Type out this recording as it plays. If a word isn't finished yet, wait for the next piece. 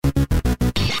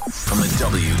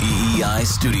WEEI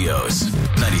Studios.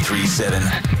 93.7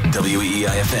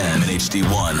 WEEI-FM and HD1.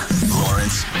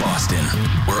 Lawrence, Boston.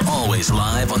 We're always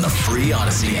live on the free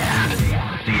Odyssey app.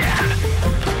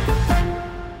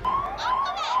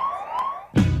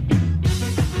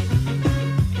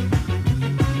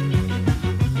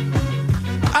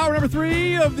 Hour number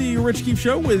 3 of the Rich Keefe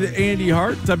Show with Andy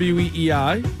Hart,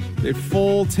 WEEI. A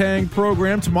full tang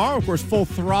program. Tomorrow, of course, full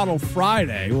throttle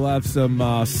Friday. We'll have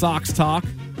some Sox talk.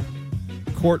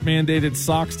 Court-mandated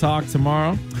Sox talk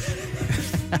tomorrow.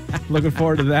 Looking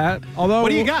forward to that. Although, what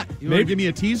do you got? You want to give me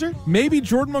a teaser? Maybe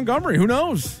Jordan Montgomery. Who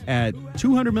knows? At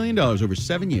 $200 million over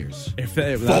 7 years.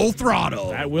 Full throttle.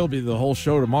 That will be the whole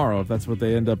show tomorrow if that's what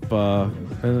they end up,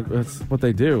 that's what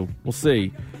they do. We'll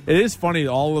see. It is funny.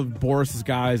 All of Boris's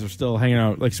guys are still hanging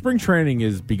out. Like, spring training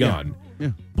is begun.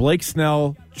 Yeah. Blake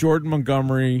Snell, Jordan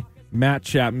Montgomery, Matt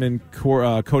Chapman,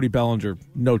 Cody Bellinger.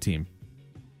 No team.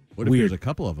 What if there's a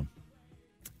couple of them?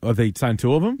 Oh, they signed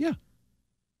 2 of them? Yeah.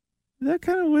 That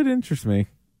kind of would interest me.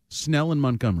 Snell and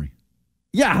Montgomery.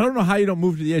 Yeah, I don't know how you don't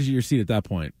move to the edge of your seat at that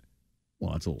point.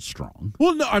 Well, that's a little strong.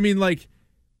 Well, no, I mean, like...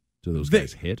 Do those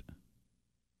guys hit?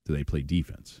 Do they play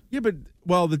defense? Yeah, but,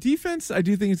 well, the defense, I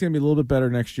do think it's going to be a little bit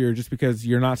better next year just because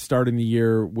you're not starting the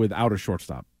year without a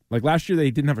shortstop. Like, last year,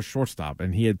 they didn't have a shortstop,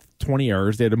 and he had 20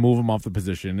 errors. They had to move him off the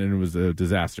position, and it was a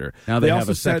disaster. Now they have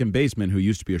a second baseman who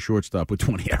used to be a shortstop with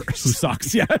 20 errors. Who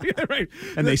sucks, yeah, right.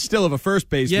 And they still have a first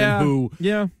baseman who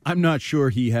I'm not sure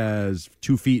he has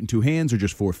 2 feet and 2 hands or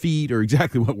just 4 feet or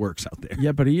exactly what works out there.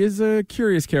 Yeah, but he is a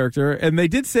curious character. And they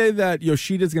did say that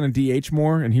Yoshida's going to DH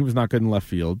more, and he was not good in left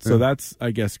field. So that's,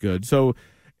 I guess, good. So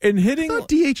in hitting... I thought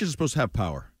DH is supposed to have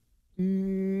power.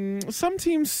 Some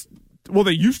teams... Well,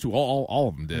 they used to. All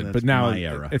of them did. But now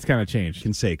it's kind of changed.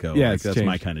 Canseco. Yeah, that's changed.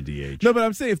 my kind of DH. No, but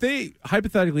I'm saying if they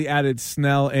hypothetically added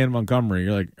Snell and Montgomery,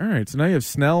 you're like, all right, so now you have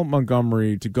Snell,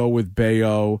 Montgomery to go with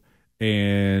Bayo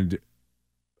and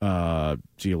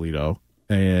Giolito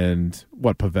and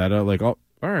Pavetta. Like, all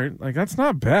right, like that's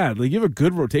not bad. Like, you have a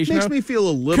good rotation. Makes me feel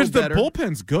a little better. Because the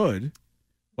bullpen's good.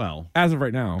 Well, as of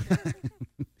right now.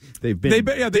 They've been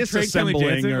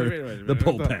disassembling the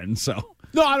bullpen, so.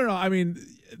 No, I don't know. I mean,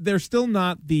 they're still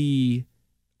not the,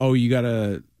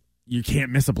 you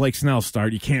can't miss a Blake Snell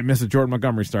start. You can't miss a Jordan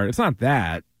Montgomery start. It's not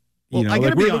that. I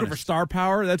gotta be we're honest. looking for star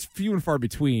power. That's few and far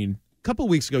between. A couple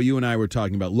of weeks ago, you and I were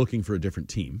talking about looking for a different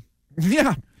team.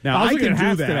 Yeah. Now, I can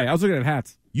do that. Today. I was looking at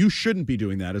hats. You shouldn't be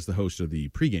doing that as the host of the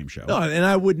pregame show. No, and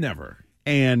I would never.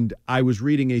 And I was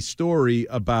reading a story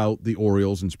about the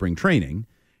Orioles in spring training.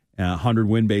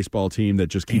 100-win baseball team that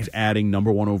just keeps adding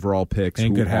number 1 overall picks and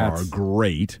who good hats. Are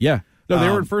great. Yeah. No, they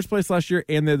were in first place last year,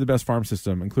 and they had the best farm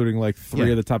system, including like 3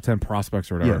 of the top 10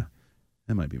 prospects or whatever. Yeah.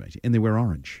 That might be my team. And they wear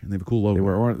orange, and they have a cool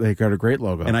logo. They got a great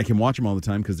logo. And I can watch them all the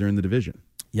time because they're in the division.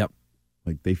 Yep.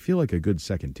 Like, they feel like a good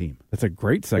second team. That's a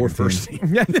great second team. Or first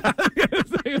team.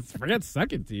 Forget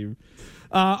second team.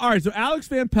 All right, so Alex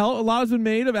Van Pelt. A lot has been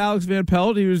made of Alex Van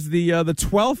Pelt. He was the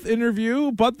 12th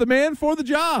interview, but the man for the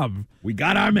job. We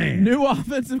got our man. New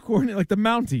offensive coordinator, like the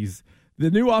Mounties.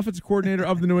 The new offensive coordinator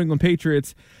of the New England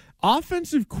Patriots.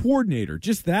 Offensive coordinator,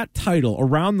 just that title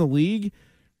around the league.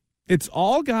 It's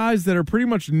all guys that are pretty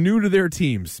much new to their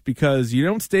teams because you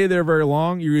don't stay there very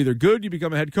long. You're either good, you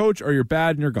become a head coach, or you're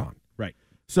bad and you're gone. Right.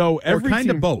 So every kind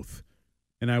team, of both.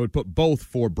 And I would put both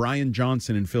for Brian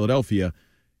Johnson in Philadelphia.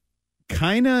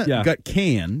 Kind of got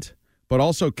canned, but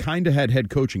also kind of had head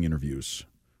coaching interviews,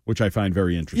 which I find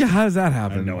very interesting. Yeah, how does that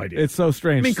happen? I have no idea. It's so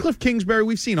strange. I mean, Cliff Kingsbury,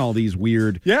 we've seen all these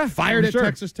weird. Yeah, fired at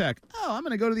Texas Tech. Oh, I'm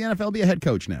going to go to the NFL, be a head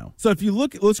coach now. So if you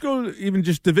look, let's go even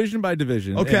just division by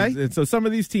division. Okay. And so some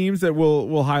of these teams that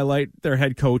we'll highlight, their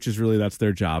head coach is really that's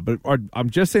their job. But I'm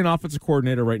just saying offensive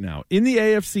coordinator right now. In the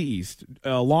AFC East,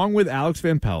 along with Alex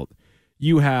Van Pelt,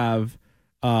 you have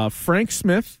Frank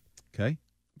Smith. Okay.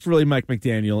 It's really Mike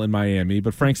McDaniel in Miami,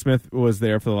 but Frank Smith was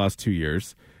there for the last 2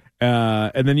 years.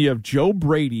 And then you have Joe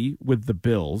Brady with the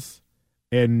Bills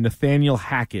and Nathaniel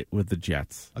Hackett with the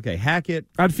Jets. Okay, Hackett.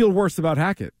 I'd feel worse about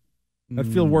Hackett. I'd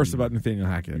feel worse about Nathaniel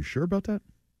Hackett. You sure about that?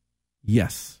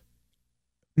 Yes.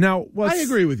 Now, I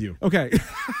agree with you. Okay.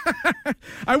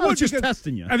 I was just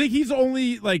testing you. I think he's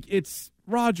only, it's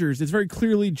Rodgers. It's very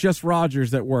clearly just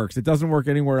Rodgers that works. It doesn't work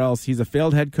anywhere else. He's a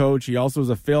failed head coach. He also was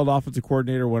a failed offensive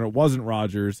coordinator when it wasn't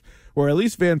Rodgers, where at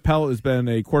least Van Pelt has been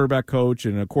a quarterback coach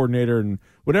and a coordinator and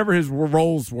whatever his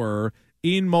roles were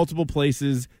in multiple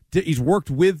places. He's worked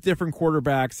with different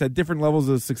quarterbacks, had different levels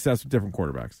of success with different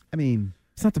quarterbacks. I mean,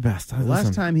 it's not the best.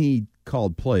 Last time he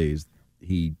called plays,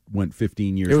 he went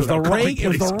 15 years. It was the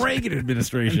Reagan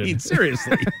administration. I mean,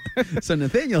 seriously. So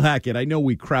Nathaniel Hackett, I know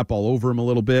we crap all over him a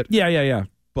little bit. Yeah.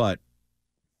 But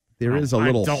There is a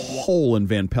little hole in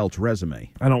Van Pelt's resume.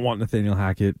 I don't want Nathaniel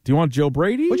Hackett. Do you want Joe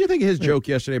Brady? What do you think of his joke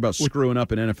yesterday about screwing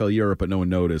up in NFL Europe, but no one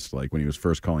noticed, like when he was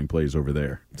first calling plays over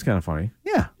there? It's kind of funny.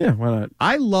 Yeah, why not?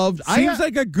 I loved. Seems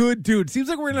like a good dude. Seems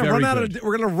like we're gonna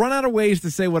run out of ways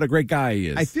to say what a great guy he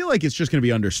is. I feel like it's just gonna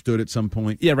be understood at some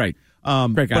point. Yeah, right.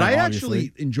 Great guy, but I obviously.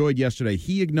 actually enjoyed yesterday.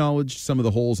 He acknowledged some of the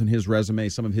holes in his resume,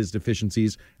 some of his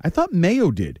deficiencies. I thought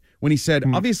Mayo did when he said,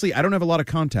 obviously, I don't have a lot of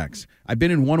contacts. I've been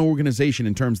in one organization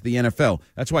in terms of the NFL.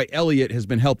 That's why Elliott has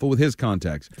been helpful with his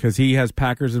contacts. Because he has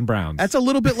Packers and Browns. That's a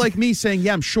little bit like me saying,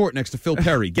 I'm short next to Phil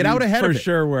Perry. Get out ahead of it. For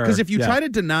sure. Because if you try to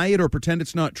deny it or pretend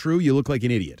it's not true, you look like an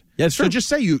idiot. Yeah, it's true. So just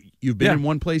say you've been in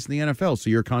one place in the NFL,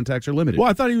 so your contacts are limited. Well,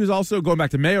 I thought he was also, going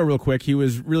back to Mayo real quick, he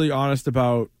was really honest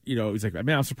about, he's like,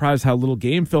 I'm surprised how little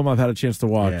game film I've had a chance to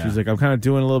watch. Yeah. He's like, I'm kind of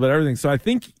doing a little bit of everything. So I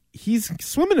think he's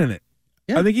swimming in it.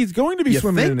 Yeah. I think he's going to be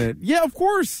swimming in it. Yeah, of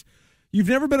course. You've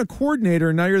never been a coordinator,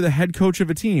 and now you're the head coach of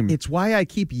a team. It's why I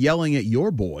keep yelling at your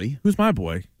boy. Who's my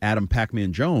boy? Adam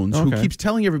Pac-Man Jones, who keeps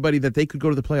telling everybody that they could go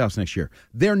to the playoffs next year.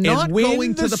 They're not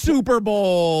going to the Super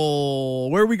Bowl.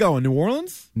 Where are we going? New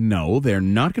Orleans? No, they're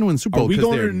not going to win the Super Bowl. Are we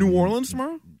going to New Orleans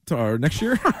tomorrow? Or next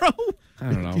year? I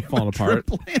don't know. I'm falling apart.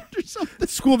 Or something.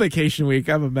 School vacation week.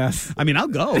 I'm a mess. I mean, I'll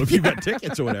go if you've got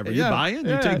tickets or whatever. You buy in.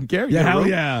 You're taking care of it. Yeah, hell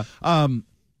yeah.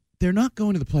 They're not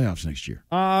going to the playoffs next year.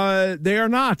 They are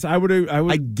not. I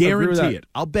would guarantee it.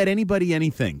 I'll bet anybody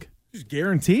anything. Just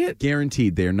guarantee it?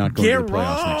 Guaranteed they are not going to the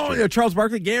playoffs next year. Charles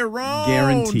Barkley,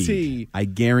 guaranteed. I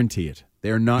guarantee it.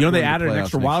 They're not going to the playoffs next year. They added an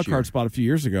extra wild card spot a few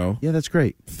years ago. Yeah, that's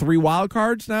great. 3 wild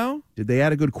cards now? Did they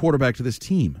add a good quarterback to this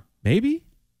team? Maybe.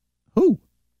 Who?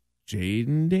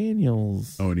 Jaden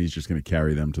Daniels. Oh, and he's just going to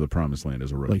carry them to the promised land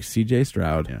as a rookie. Like C.J.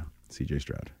 Stroud. Yeah, C.J.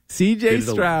 Stroud. C.J.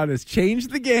 Stroud has changed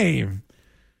the game.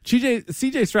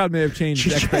 C.J. Stroud may have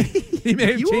changed. He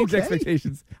may have changed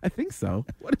expectations. I think so.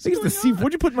 What is going on?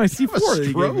 What'd you put in my C4 that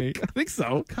you gave me? I think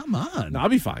so. Come on. No, I'll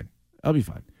be fine.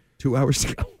 2 hours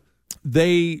ago.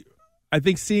 I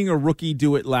think seeing a rookie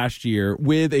do it last year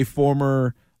with a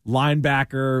former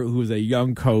linebacker who's a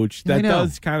young coach, that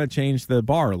does kind of change the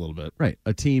bar a little bit. Right.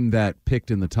 A team that picked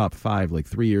in the top 5 like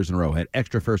 3 years in a row, had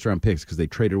extra first-round picks because they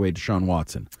traded away Deshaun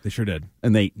Watson. They sure did.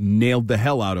 And they nailed the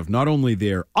hell out of not only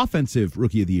their offensive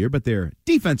rookie of the year, but their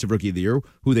defensive rookie of the year,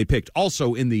 who they picked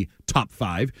also in the top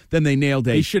 5. Then they nailed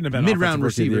a mid-round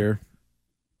receiver.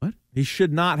 What? He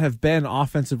should not have been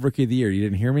offensive rookie of the year. You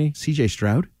didn't hear me? C.J.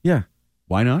 Stroud? Yeah.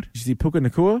 Why not? Did you see Puka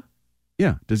Nakua?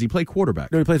 Yeah. Does he play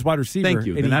quarterback? No, he plays wide receiver. Thank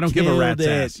you. And I don't give a rat's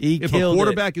ass. If a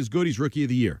quarterback is good, he's rookie of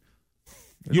the year.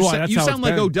 You sound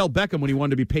like Odell Beckham when he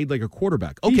wanted to be paid like a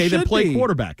quarterback. Okay, then play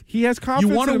quarterback. He has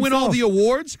confidence. You want to in win himself. all the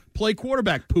awards? Play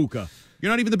quarterback, Puka. You're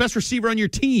not even the best receiver on your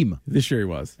team. This year he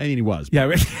was. I mean, he was.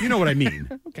 Yeah, you know what I mean.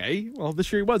 Okay. Well,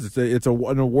 this year he was. It's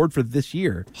an award for this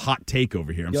year. Hot take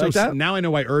over here. Now I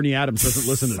know why Ernie Adams doesn't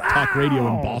listen to talk radio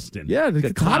in Boston. Yeah,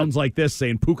 the clowns like this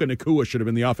saying Puka Nakua should have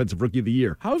been the offensive rookie of the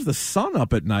year. How's the sun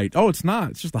up at night? Oh, it's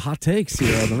not. It's just the hot takes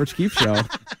here on the Rich Keefe Show.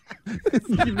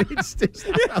 You made Stitch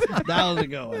that was a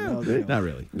good one. Not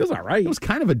really. It was all right. It was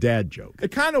kind of a dad joke.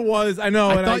 It kind of was. I know.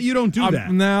 I thought you don't do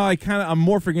that. No, I'm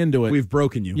morphing into it. We've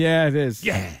broken you. Yeah, it is.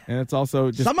 Yeah. And it's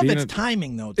also just some of it's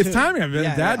timing, though, too. It's timing. I've been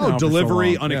a dad now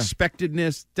delivery, for so long.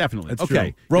 unexpectedness, definitely. That's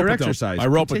okay. True. Your exercise. I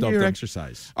rope Continue your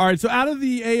exercise. All right, so out of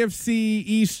the AFC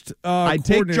East I'd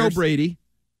take Joe Brady.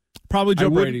 Probably Joe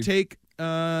Brady. I would take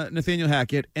Nathaniel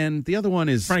Hackett, and the other one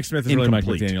is Frank Smith is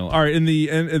incomplete. really Mike McDaniel. All right, in the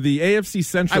AFC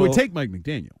Central, I would take Mike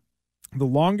McDaniel. The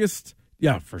longest,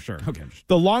 yeah, for sure. Okay.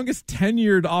 The longest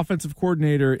tenured offensive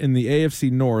coordinator in the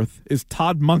AFC North is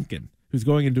Todd Monken, who's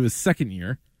going into his second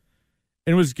year,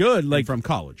 and was good, like from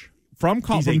college.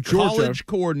 He's a Georgia. College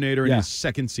coordinator in his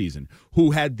second season,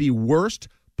 who had the worst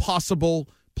possible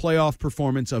playoff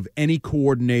performance of any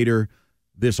coordinator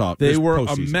this postseason. They were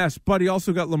a mess, but he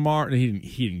also got Lamar, and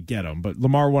he didn't get him, but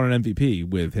Lamar won an MVP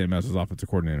with him as his offensive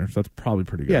coordinator, so that's probably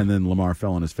pretty good. Yeah, and then Lamar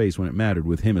fell on his face when it mattered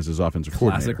with him as his offensive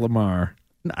coordinator. Classic Lamar.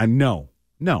 No.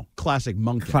 Classic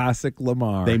Monken. Classic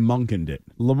Lamar. They Monkened it.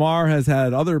 Lamar has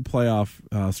had other playoff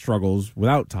struggles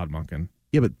without Todd Monken.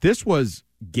 Yeah, but this was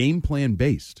game plan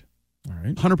based. All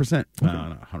right. 100%. Okay.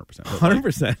 No, 100%.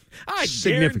 100%. I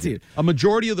guarantee it. A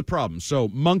majority of the problems. So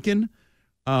Monken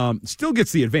still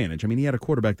gets the advantage. I mean, he had a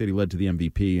quarterback that he led to the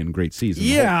MVP and great season.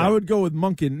 Yeah, I would go with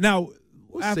Monken. Now,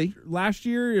 we'll see. Last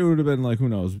year, it would have been like, who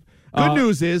knows? Good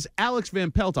news is Alex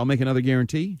Van Pelt, I'll make another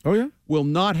guarantee. Oh, yeah? Will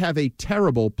not have a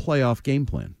terrible playoff game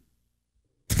plan.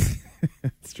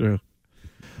 It's true.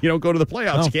 You don't go to the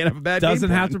playoffs. No, you can't have a bad game plan. Doesn't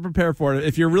have to prepare for it.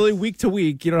 If you're really week to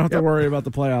week, you don't have to worry about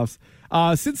the playoffs.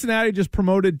 Cincinnati just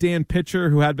promoted Dan Pitcher,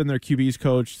 who had been their QB's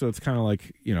coach, so it's kind of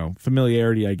like,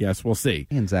 familiarity, I guess. We'll see.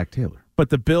 And Zach Taylor. But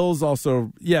the Bills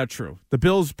also, yeah, true. The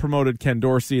Bills promoted Ken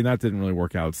Dorsey, and that didn't really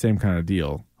work out. Same kind of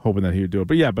deal, hoping that he would do it.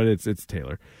 But yeah, but it's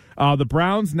Taylor. The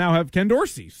Browns now have Ken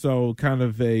Dorsey, so kind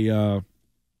of a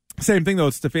same thing though.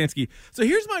 It's Stefanski. So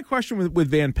here's my question with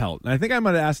Van Pelt, and I think I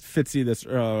might have asked Fitzy this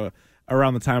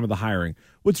around the time of the hiring.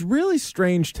 What's really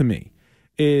strange to me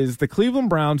is the Cleveland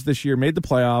Browns this year made the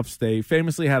playoffs. They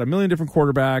famously had a million different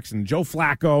quarterbacks, and Joe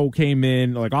Flacco came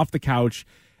in like off the couch,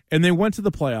 and they went to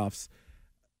the playoffs.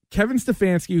 Kevin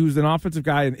Stefanski, who's an offensive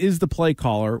guy and is the play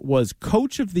caller, was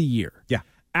coach of the year. Yeah.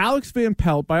 Alex Van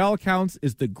Pelt, by all accounts,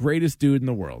 is the greatest dude in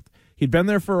the world. He'd been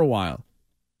there for a while,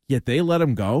 yet they let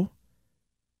him go.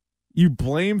 You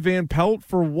blame Van Pelt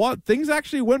for what? Things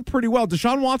actually went pretty well.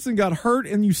 Deshaun Watson got hurt,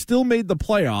 and you still made the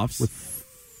playoffs. With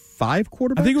 5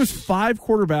 quarterbacks? I think it was 5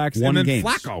 quarterbacks, One and then games.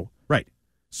 Flacco. Right.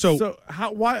 So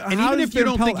how? Why? and how even does if you Van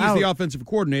don't Pelt think he's out? the offensive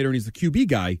coordinator and he's the QB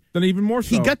guy, then even more so.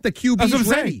 he got the That's what I'm QBs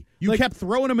saying. ready. You Like- kept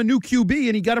throwing him a new QB,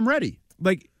 and he got him ready.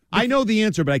 Like I know the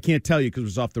answer, but I can't tell you because it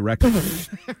was off the record.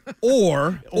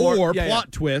 or yeah,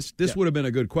 plot twist. This would have been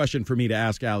a good question for me to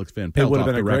ask Alex Van Pelt. it would have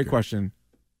off been a the great record. question.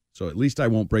 So at least I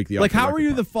won't break the Like, off the how record are you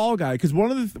part. the fall guy? Because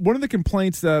one of the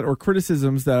complaints that or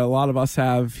criticisms that a lot of us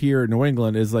have here in New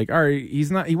England is like, all right,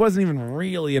 he wasn't even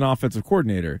really an offensive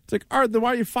coordinator. It's like, all right, then why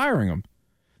are you firing him?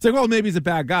 It's like, well, maybe he's a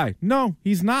bad guy. No,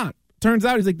 he's not. Turns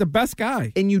out he's like the best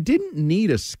guy. And you didn't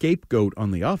need a scapegoat on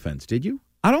the offense, did you?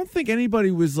 I don't think anybody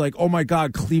was like, oh my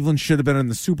God, Cleveland should have been in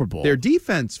the Super Bowl. Their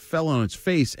defense fell on its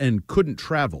face and couldn't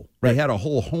travel. They had a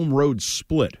whole home road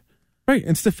split. Right,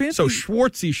 and Stefanski. So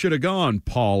Schwartzy should have gone,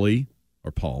 Paulie.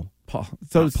 Or Paul.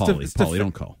 So Not Paulie,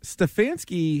 don't call.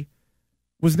 Stefanski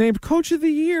was named coach of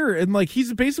the year, and like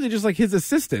he's basically just like his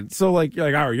assistant. So like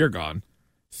you're like, oh, you're gone.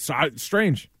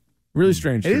 Strange, really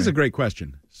strange. It is a great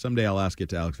question. Someday I'll ask it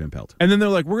to Alex Van Pelt. And then they're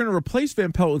like, we're going to replace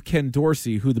Van Pelt with Ken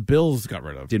Dorsey, who the Bills got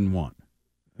rid of. Didn't want.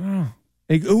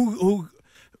 Who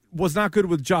was not good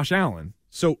with Josh Allen.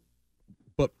 So,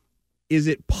 but is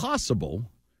it possible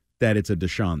that it's a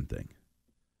Deshaun thing?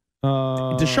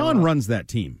 Deshaun runs that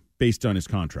team based on his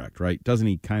contract, right? Doesn't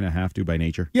he kind of have to by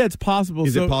nature? Yeah, it's possible.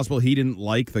 Is it possible he didn't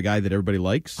like the guy that everybody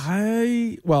likes?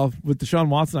 Well, with Deshaun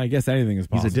Watson, I guess anything is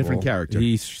possible. He's a different character.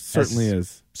 He certainly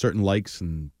is. Certain likes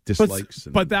and dislikes.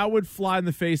 But that would fly in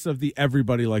the face of the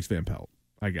everybody likes Van Pelt,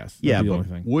 I guess. That'd yeah, be the but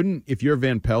only thing. if you're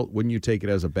Van Pelt, wouldn't you take it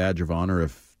as a badge of honor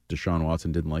if Deshaun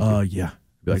Watson didn't like you? Yeah.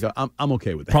 Be like, I'm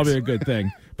okay with that. Probably a good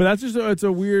thing. But that's just it's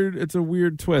a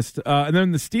weird twist. And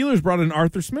then the Steelers brought in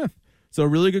Arthur Smith. So a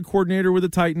really good coordinator with the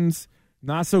Titans,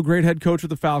 not so great head coach with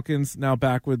the Falcons, now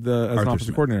back with the as an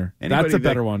offensive coordinator. That's a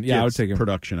better one. Yeah, I would take him.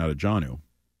 Production out of Jonnu.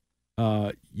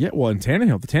 Yeah, well, and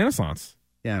Tannehill, the Tannissons.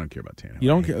 Yeah, I don't care about Tannehill. You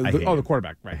don't care? I hate the him.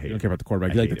 quarterback, right? You don't care about the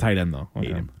quarterback. I You like hate the tight end, though. Hate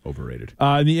him. Overrated.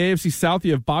 In the AFC South,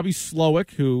 you have Bobby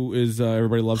Slowick, who is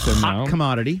everybody loves him now. Hot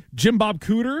commodity. Jim Bob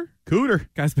Cooter.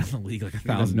 Guy's been in the league like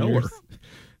 1,000 nowhere. years.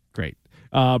 Great.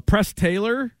 Press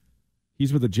Taylor.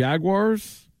 He's with the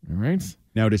Jaguars. All right.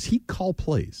 Now, does he call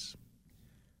plays?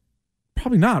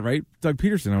 Probably not, right? Doug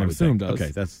Peterson, I would assume, does.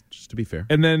 Okay, that's just to be fair.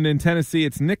 And then in Tennessee,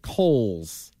 it's Nick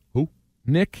Holes. Who?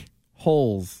 Nick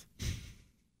Holes.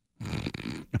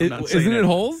 Isn't it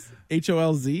Holes?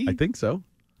 Holz? I think so.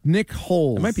 Nick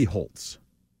Holes. It might be Holtz.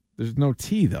 There's no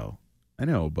T, though. I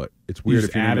know, but it's weird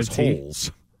if your name is add a T.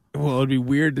 Holes. Well, it'd be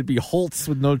weird to be Holtz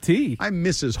with no T. I'm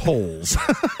Mrs. Holes.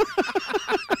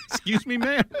 Excuse me,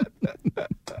 ma'am.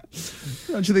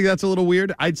 Don't you think that's a little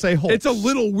weird? I'd say Holtz. It's a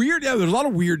little weird. Yeah, there's a lot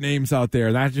of weird names out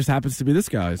there. That just happens to be this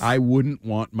guy's. I wouldn't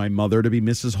want my mother to be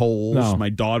Mrs. Holes, No. my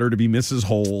daughter to be Mrs.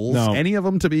 Holes, No. any of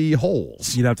them to be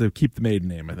Holes. You'd have to keep the maiden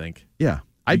name, I think. Yeah,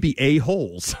 I'd be A.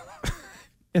 Holes.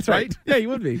 That's right. Yeah, you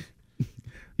would be.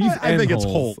 I think it's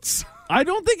Holes. Holtz. I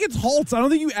don't think it's Holtz. I don't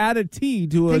think you add a T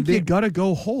to I a think you name. gotta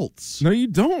go Holtz. No, you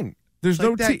don't. There's Like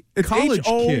no that T. It's college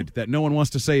H-O- kid that no one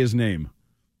wants to say his name.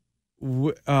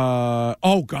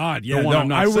 Oh God, yeah. The one I'm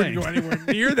not I wouldn't saying. go anywhere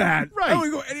near that. Right. I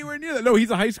wouldn't go anywhere near that. No, he's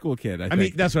a high school kid. I think.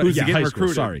 mean, that's what. Who's Yeah, getting high school.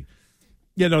 recruited. Sorry.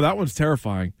 Yeah, no, that one's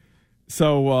terrifying.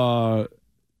 So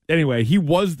anyway, he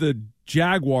was the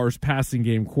Jaguars passing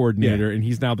game coordinator, and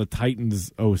he's now the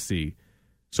Titans OC.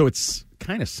 So it's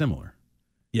kind of similar.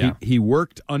 Yeah. He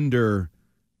worked under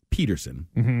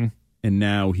Peterson, and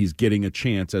now he's getting a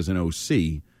chance as an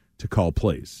OC to call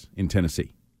plays in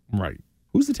Tennessee. Right.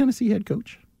 Who's the Tennessee head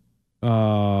coach?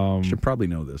 Should probably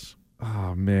know this.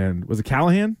 Oh man, was it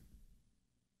Callahan?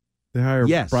 They hired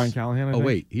Yes. Brian Callahan. I think?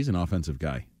 Wait, he's an offensive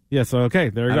guy. Yeah. So okay,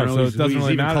 there you I go. don't know So who's- it doesn't who's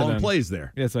really even matter calling then. plays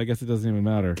there. Yeah. So I guess it doesn't even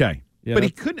matter. Okay. Yeah, But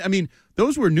he couldn't. I mean,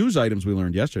 those were news items we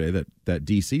learned yesterday that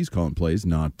DC's calling plays,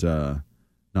 not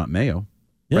Mayo.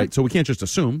 Yeah. Right. So we can't just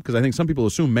assume, because I think some people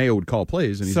assume Mayo would call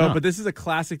plays, and he's not. But this is a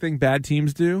classic thing bad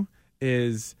teams do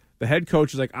is The head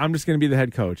coach is like, I'm just going to be the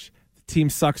head coach. The team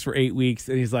sucks for 8 weeks,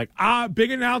 and he's like, big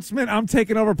announcement, I'm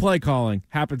taking over play calling.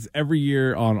 Happens every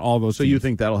year on all those teams. you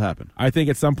think that'll happen? I think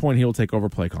at some point he'll take over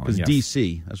play calling. Because yes.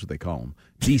 DC, that's what they call him.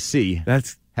 DC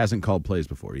hasn't called plays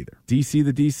before either. DC,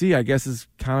 the DC, I guess, is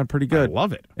kind of pretty good. I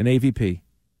love it. An AVP.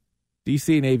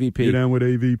 DC and AVP. You down with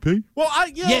AVP? Well,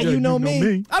 you know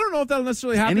me. I don't know if that'll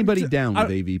necessarily happen. Anybody down with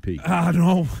AVP? I don't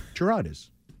know. Gerard is.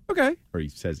 Okay. Or he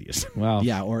says he is. Well,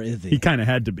 Yeah, or is He he? kind of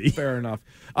had to be. fair enough.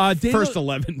 First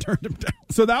 11 turned him down.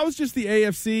 So that was just the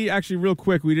AFC. Actually, real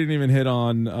quick, we didn't even hit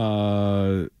on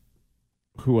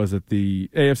who was it? The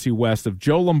AFC West of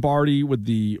Joe Lombardi with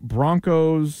the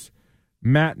Broncos,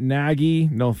 Matt Nagy,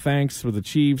 no thanks with the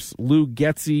Chiefs, Lou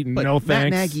Getsy, no thanks. Matt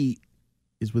Nagy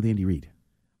is with Andy Reid.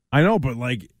 I know, but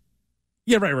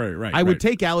yeah, right. I would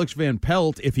take Alex Van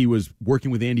Pelt if he was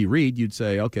working with Andy Reid. You'd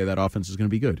say, okay, that offense is going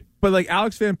to be good. But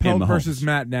Alex Van Pelt Mahomes. versus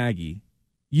Matt Nagy,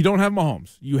 you don't have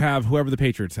Mahomes. You have whoever the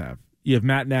Patriots have. You have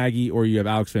Matt Nagy or you have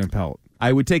Alex Van Pelt.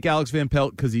 I would take Alex Van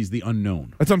Pelt because he's the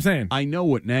unknown. That's what I'm saying. I know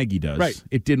what Nagy does. Right.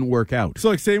 It didn't work out.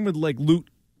 So same with Luke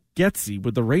Getsy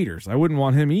with the Raiders. I wouldn't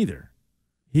want him either.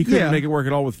 He couldn't make it work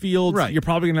at all with Fields. Right. You're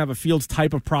probably going to have a Fields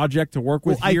type of project to work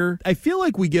with here. I feel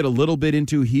like we get a little bit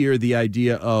into here the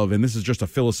idea of, and this is just a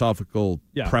philosophical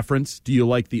preference, do you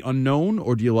like the unknown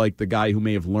or do you like the guy who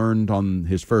may have learned on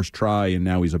his first try and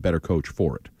now he's a better coach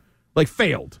for it?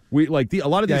 Failed. A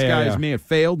lot of these guys may have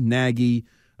failed. Nagy,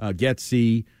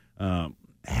 Getsy,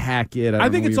 Hackett. I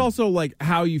think it's also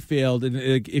how you failed, and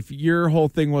if your whole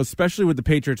thing was, especially with the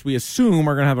Patriots, we assume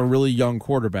are going to have a really young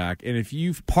quarterback, and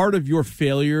if part of your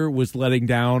failure was letting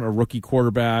down a rookie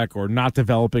quarterback or not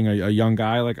developing a young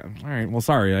guy, all right, well,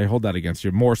 sorry, I hold that against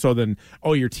you more so than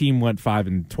your team went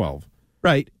 5-12,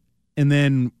 right? And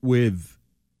then with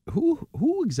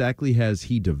who exactly has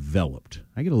he developed?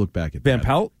 I got to look back at Van that.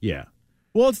 Pelt. Yeah.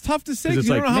 Well, it's tough to say because it's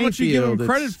you don't know how much you give him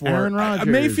credit it's for. Aaron Rodgers,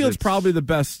 Mayfield's it's- probably the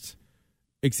best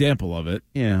example of it.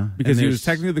 Yeah. Because And he was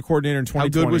technically the coordinator in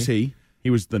 2020. How good was he? He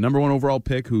was the number one overall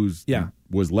pick who's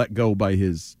was let go by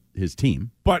his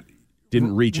team. But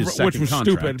didn't reach his second which was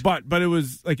contract. stupid. But it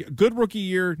was a good rookie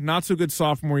year, not so good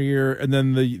sophomore year, and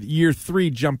then the year 3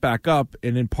 jumped back up,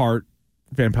 and in part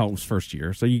Van Pelt was first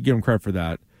year. So you give him credit for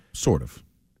that. Sort of.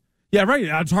 Yeah, right.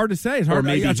 It's hard to say. It's hard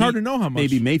to know how much.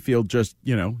 Maybe Mayfield just,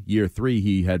 year 3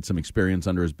 he had some experience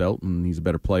under his belt and he's a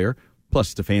better player.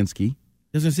 Plus Stefanski.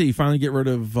 I was going to say, you finally get rid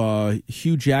of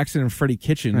Hugh Jackson and Freddie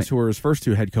Kitchens, who were his first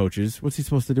 2 head coaches. What's he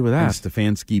supposed to do with that? And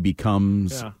Stefanski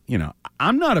becomes,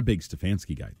 I'm not a big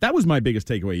Stefanski guy. That was my biggest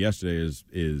takeaway yesterday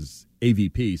is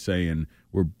AVP saying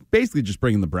we're basically just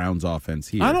bringing the Browns offense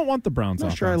here. I don't want the Browns I'm not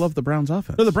offense. sure I love the Browns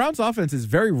offense. No, the Browns offense is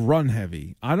very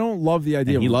run-heavy. I don't love the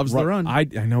idea And he of loves the run. I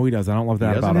know he does. I don't love that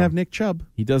He about doesn't him. have Nick Chubb.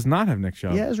 He does not have Nick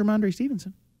Chubb. He has Ramondre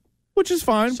Stevenson. Which is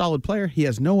fine. Solid player. He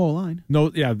has no O-line.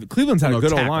 No, yeah, Cleveland's had No a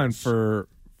good tackles. O-line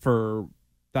for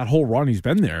that whole run he's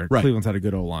been there. Right. Cleveland's had a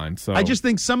good O-line. So I just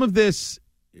think some of this,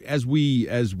 as we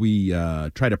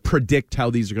try to predict how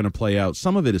these are going to play out,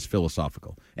 some of it is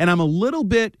philosophical. And I'm a little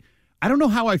bit, I don't know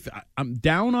how I'm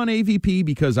down on AVP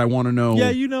because I want to know. Yeah,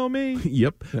 you know me.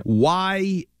 Yep.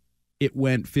 Why it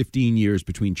went 15 years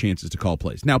between chances to call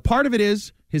plays. Now, part of it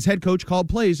is his head coach called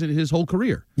plays in his whole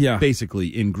career. Yeah. Basically,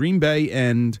 in Green Bay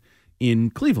and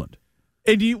in Cleveland.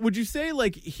 And would you say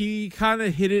he kind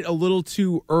of hit it a little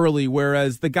too early,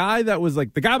 whereas the guy that was the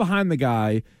guy behind the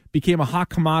guy became a hot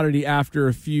commodity after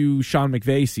a few Sean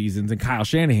McVay seasons and Kyle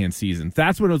Shanahan seasons.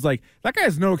 That's when it was that guy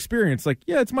has no experience.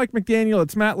 It's Mike McDaniel,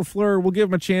 it's Matt LaFleur, we'll give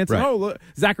him a chance. Right. And, look,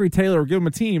 Zachary Taylor, we'll give him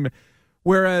a team.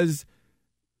 Whereas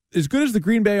as good as the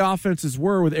Green Bay offenses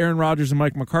were with Aaron Rodgers and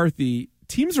Mike McCarthy,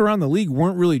 teams around the league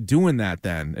weren't really doing that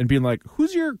then and being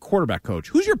who's your quarterback coach?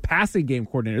 Who's your passing game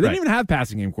coordinator? They didn't even have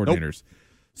passing game coordinators. Nope.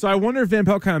 So I wonder if Van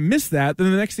Pelt kind of missed that. Then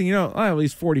the next thing you know,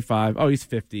 he's 45. Oh, he's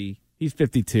 50. He's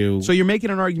 52. So you're making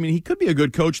an argument he could be a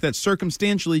good coach that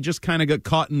circumstantially just kind of got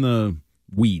caught in the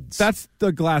weeds. That's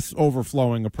the glass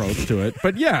overflowing approach to it.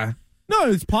 But yeah, no,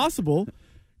 it's possible.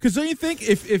 Because don't you think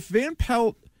if Van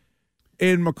Pelt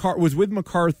and was with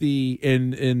McCarthy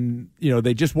and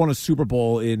they just won a Super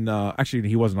Bowl in actually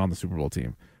he wasn't on the Super Bowl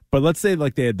team, but let's say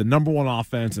they had the number 1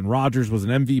 offense and Rodgers was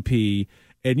an MVP,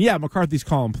 and yeah, McCarthy's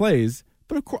calling plays,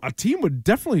 but of course a team would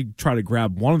definitely try to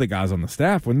grab one of the guys on the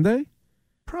staff, wouldn't they?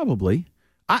 Probably.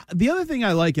 The other thing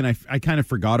I like, and I kind of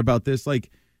forgot about this, the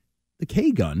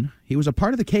K-Gun, he was a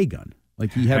part of the K-Gun.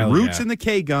 He had roots in the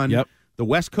K-Gun. Yep. The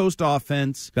West Coast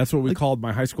offense. That's what we called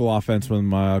my high school offense when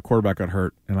my quarterback got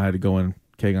hurt, and I had to go in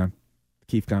K-Gun,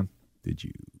 Keefe Gun. Did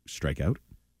you strike out?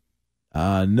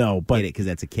 No, but because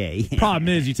that's a K. Problem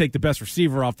is, you take the best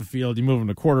receiver off the field, you move him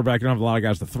to quarterback, you don't have a lot of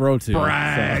guys to throw to.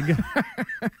 Brag.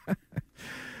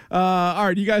 All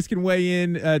right, you guys can weigh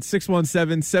in at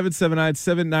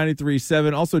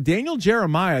 617-779-7937. Also, Daniel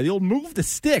Jeremiah, the old Move the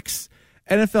Sticks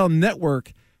NFL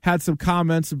Network, had some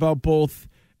comments about both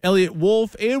Elliott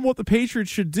Wolf and what the Patriots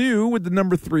should do with the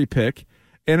number 3 pick.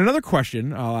 And another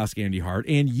question I'll ask Andy Hart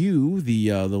and you,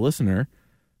 the listener,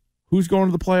 who's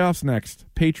going to the playoffs next,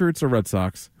 Patriots or Red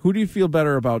Sox? Who do you feel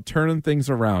better about turning things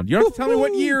around? You don't have to tell me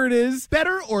what year it is.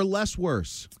 Better or less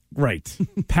worse? Right.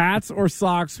 Pats or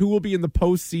Sox, who will be in the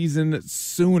postseason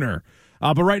sooner?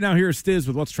 But right now, here's Stiz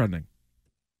with What's Trending.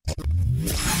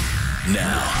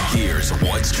 Now, here's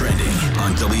What's Trending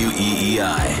on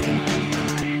WEEI.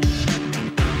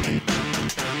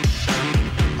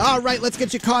 All right, let's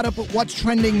get you caught up with what's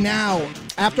trending now.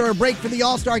 After a break for the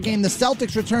All-Star game, the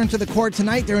Celtics return to the court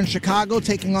tonight. They're in Chicago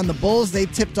taking on the Bulls. They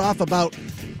tipped off about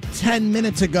 10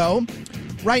 minutes ago.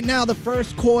 Right now, the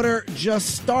first quarter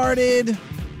just started.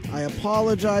 I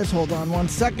apologize. Hold on one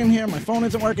second here. My phone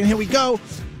isn't working. Here we go.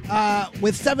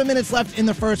 With 7 minutes left in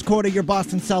the first quarter, your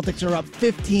Boston Celtics are up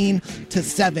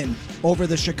 15-7 over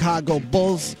the Chicago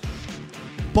Bulls.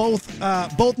 Both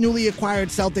newly acquired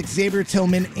Celtics, Xavier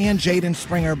Tillman and Jaden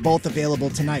Springer, both available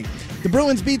tonight. The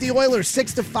Bruins beat the Oilers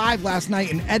 6-5 last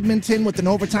night in Edmonton with an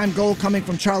overtime goal coming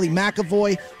from Charlie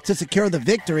McAvoy to secure the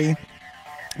victory.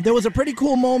 There was a pretty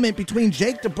cool moment between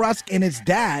Jake DeBrusk and his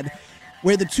dad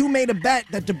where the two made a bet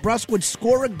that DeBrusk would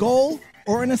score a goal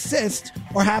or an assist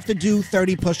or have to do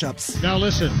 30 push-ups. Now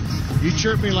listen, you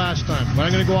chirped me last time, but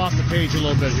I'm going to go off the page a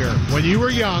little bit here. When you were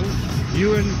young,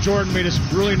 you and Jordan made us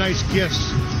really nice gifts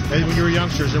when you were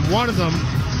youngsters, and one of them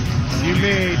you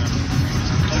made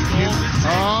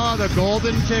the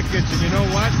golden tickets. And you know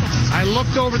what? I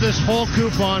looked over this whole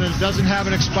coupon and it doesn't have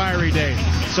an expiry date,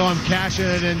 so I'm cashing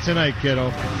it in tonight,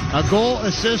 kiddo. A goal,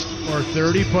 assist, or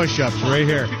 30 push-ups right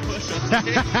here.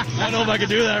 I don't know if I can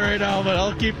do that right now, but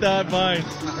I'll keep that in mind.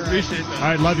 Appreciate that. All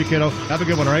right, love you, kiddo. Have a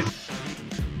good one, all right?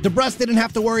 DeBrusk didn't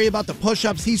have to worry about the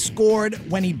push-ups. He scored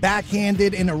when he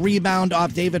backhanded in a rebound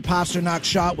off David Pasternak's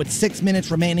shot with 6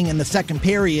 minutes remaining in the second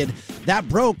period. That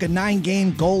broke a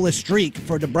 9-game goalless streak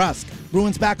for DeBrusk.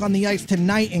 Bruins back on the ice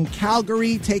tonight in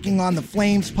Calgary, taking on the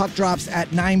Flames. Puck drops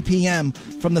at 9 p.m.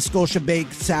 from the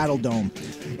Scotiabank Saddle Dome.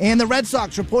 And the Red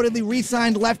Sox reportedly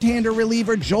re-signed left-hander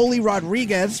reliever Joely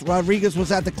Rodriguez. Rodriguez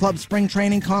was at the club's spring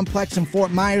training complex in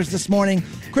Fort Myers this morning.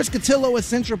 Chris Cotillo has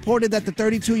since reported that the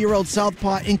 32-year-old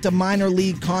southpaw inked a minor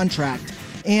league contract.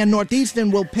 And Northeastern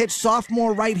will pitch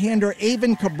sophomore right-hander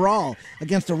Avon Cabral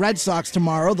against the Red Sox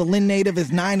tomorrow. The Lynn native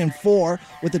is 9-4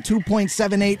 with a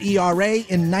 2.78 ERA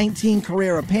in 19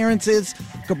 career appearances.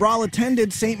 Cabral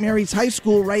attended St. Mary's High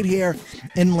School right here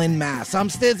in Lynn, Mass. I'm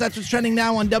Stiz. That's what's trending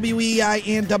now on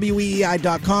WEEI and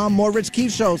WEEI.com. More Rich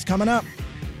Keefe shows coming up.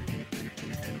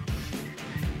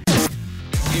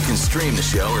 You can stream the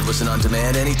show or listen on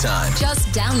demand anytime. Just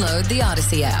download the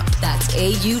Odyssey app. That's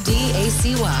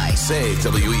AUDACY. Save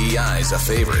WEEI as a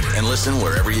favorite and listen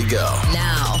wherever you go.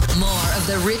 Now, more of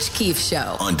The Rich Keefe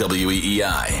Show on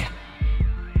WEEI.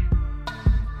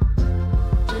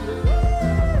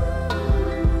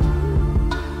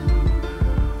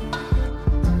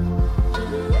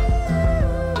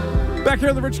 Back here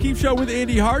on the Rich Keefe Show with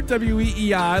Andy Hart,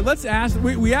 WEEI. Let's ask.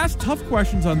 We ask tough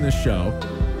questions on this show,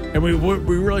 and we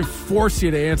really force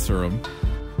you to answer them.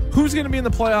 Who's going to be in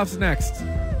the playoffs next?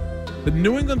 The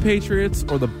New England Patriots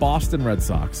or the Boston Red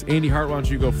Sox? Andy Hart, why don't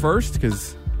you go first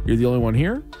because you're the only one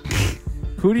here?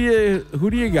 Who do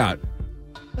you got?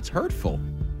 That's hurtful.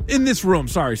 In this room.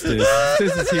 Sorry, Stiz.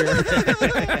 Stiz is here.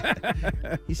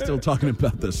 He's still talking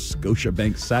about the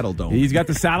Scotiabank Saddle Dome. He's got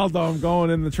the Saddle Dome going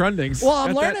in the trendings. Well,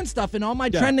 I'm learning stuff in all my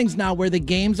trendings now where the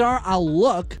games are. I'll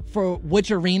look for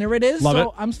which arena it is. Love it.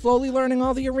 I'm slowly learning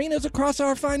all the arenas across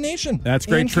our fine nation. That's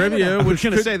great trivia. I was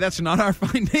going to say that's not our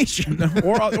fine nation.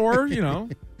 or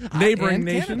neighboring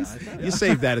nations. You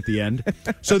save that at the end.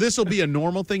 So this will be a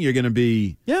normal thing? You're going to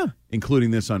be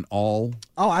including this on all?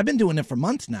 Oh, I've been doing it for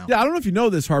months now. Yeah, I don't know if you know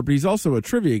this, Hart, but he's also a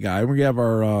trivia guy. We have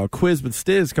our quiz with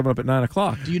Stiz coming up at 9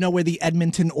 o'clock. Do you know where the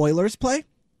Edmonton Oilers play?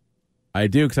 I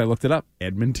do because I looked it up.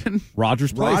 Edmonton?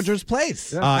 Rogers Place. Rogers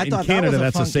Place. Yeah. In Canada,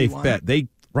 that's a safe bet.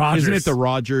 Rogers. Isn't it the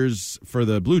Rogers for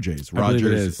the Blue Jays? I believe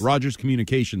it is. Rogers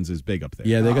Communications is big up there.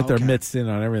 Yeah, they got their mitts in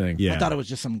on everything. Yeah. I thought it was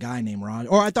just some guy named Roger.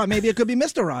 Or I thought maybe it could be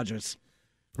Mr. Rogers.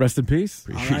 Rest in peace.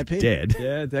 R.I.P. Dead.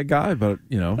 Yeah, that guy, but,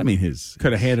 I mean, his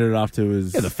could have handed it off to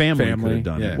his the family could have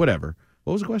done it. Whatever.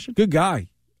 What was the question? Good guy.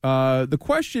 The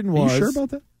question was... Are you sure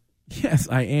about that? Yes,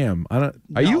 I am. Are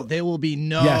you? There will be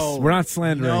no... Yes, we're not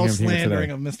slandering him slandering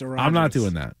here of Mr. Rogers. I'm not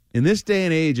doing that. In this day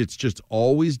and age, it's just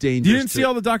always dangerous. You didn't see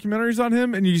all the documentaries on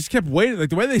him, and you just kept waiting. Like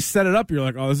the way they set it up, you're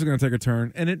like, "Oh, this is going to take a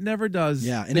turn," and it never does.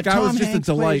 Yeah, and the if guy Tom was just Hanks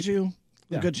a delight. plays you,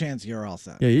 A good chance you're all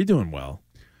set. Yeah, you're doing well.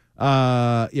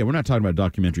 Yeah, we're not talking about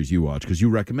documentaries you watch because you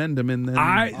recommend them and then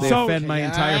they offend my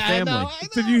entire family. I know.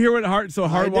 Did you hear what Hart? So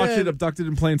Hart watched it, Abducted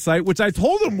in Plain Sight, which I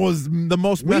told him was the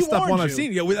most messed up one I've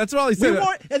seen. Yeah, that's what all he said.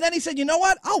 And then he said, "You know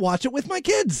what? I'll watch it with my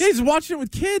kids." He's watching it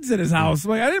with kids at his house.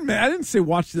 Like I didn't say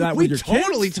watch that with your kids. We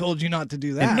totally told you not to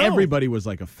do that. And everybody was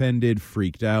like offended,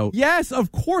 freaked out. Yes,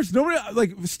 of course. Nobody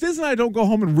like Stiz and I don't go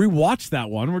home and rewatch that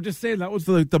one. We're just saying that was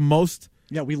the most.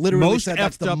 Yeah, we literally said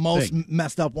that's the effed up most thing.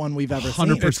 messed up one we've ever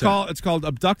 100%. seen. It's called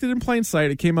Abducted in Plain Sight.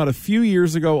 It came out a few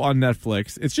years ago on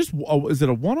Netflix. It's just is it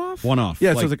a one-off? One-off.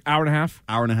 Yeah, Like, so it's like hour and a half.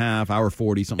 Hour and a half, hour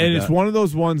 40, something And like it's that. one of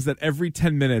those ones that every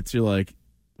 10 minutes you're like,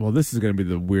 well, this is going to be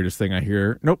the weirdest thing I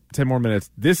hear. Nope, 10 more minutes.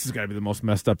 This is going to be the most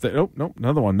messed up thing. Nope,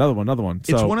 another one.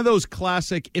 So, It's one of those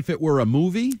classic, if it were a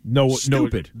movie,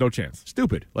 stupid. No chance.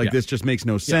 Stupid. Like, Yeah. this just makes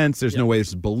no sense. There's no way this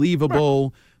is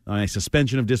believable. My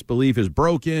suspension of disbelief is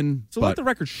broken. So let the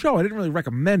record show. I didn't really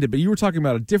recommend it, but you were talking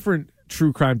about a different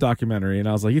true crime documentary, and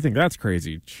I was like, you think that's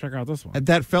crazy? Check out this one.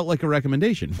 That felt like a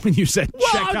recommendation when you said,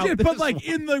 check out this but like one.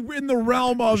 in the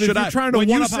realm of if you're trying to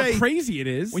one up how crazy it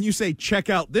is. When you say check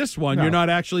out this one, No. you're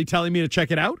not actually telling me to check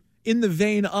it out? In the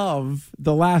vein of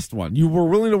the last one, you were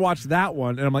willing to watch that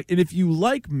one, and I'm like, and if you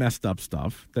like messed up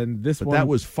stuff, then this one. That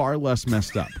was far less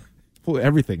messed up. Well,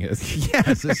 everything is.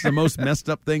 Yes, it's the most messed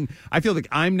up thing. I feel like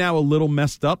I'm now a little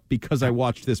messed up because I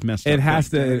watched this messed up It has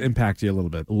thing. to impact you a little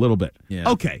bit. A little bit. Yeah.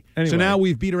 Okay. Anyway. So now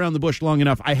we've beat around the bush long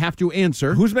enough. I have to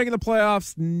answer. Who's making the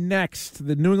playoffs next?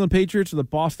 The New England Patriots or the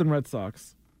Boston Red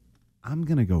Sox? I'm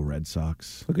going to go Red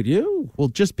Sox. Look at you. Well,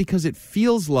 just because it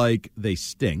feels like they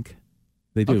stink.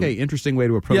 They do. Okay, interesting way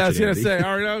to approach Yeah, I it. was going to Andy. say,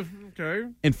 all right, okay.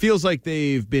 It feels like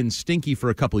they've been stinky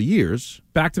for a couple of years.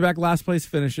 Back-to-back last place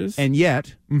finishes. And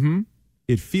yet,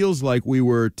 it feels like we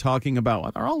were talking about,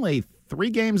 well, they're only 3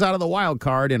 games out of the wild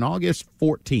card in August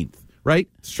 14th, right?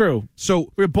 It's true.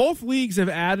 So Both leagues have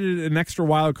added an extra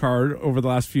wild card over the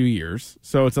last few years.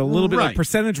 So it's a little bit like Right.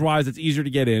 percentage-wise, it's easier to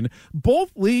get in.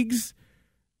 Both leagues,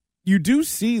 you do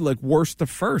see like worst to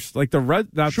first. Like the Red,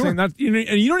 not Sure. saying that,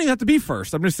 and you don't even have to be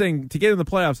first. I'm just saying to get in the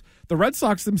playoffs, the Red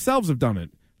Sox themselves have done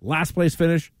it. Last place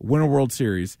finish, win a World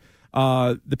Series.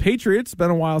 The Patriots, been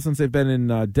a while since they've been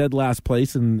in dead last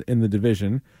place in the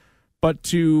division.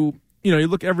 But you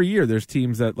look every year, there's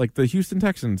teams that, like the Houston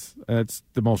Texans, that's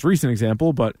the most recent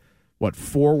example, but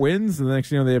 4 wins, and the next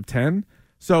thing you know, they have 10.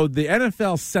 So the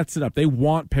NFL sets it up. They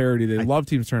want parity. They love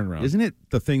teams turning around. isn't it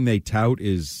the thing they tout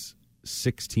is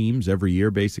 6 teams every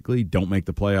year, basically, don't make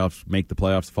the playoffs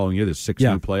the following year? There's 6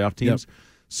 new playoff teams. Yep.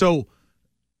 So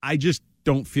I just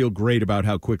don't feel great about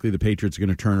how quickly the Patriots are going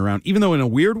to turn around, even though in a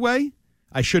weird way,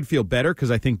 I should feel better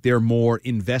because I think they're more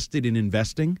invested in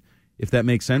investing, if that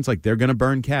makes sense. Like, they're going to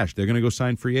burn cash. They're going to go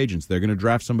sign free agents. They're going to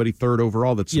draft somebody 3rd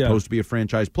overall that's supposed to be a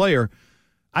franchise player.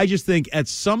 I just think at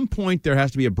some point there has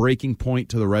to be a breaking point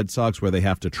to the Red Sox where they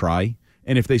have to try.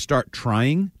 And if they start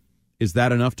trying, is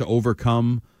that enough to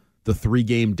overcome the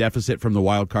 3-game deficit from the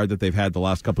wild card that they've had the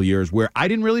last couple of years, where I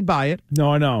didn't really buy it?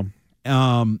 No, I know.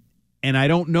 And I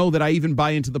don't know that I even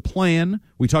buy into the plan.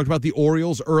 We talked about the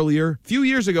Orioles earlier. A few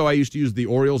years ago, I used to use the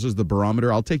Orioles as the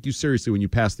barometer. I'll take you seriously when you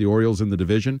pass the Orioles in the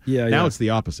division. Now it's the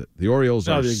opposite. The Orioles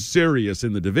are serious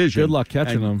in the division. Good luck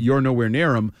catching them. You're nowhere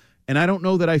near them. And I don't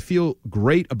know that I feel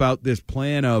great about this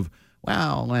plan of,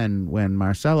 well, when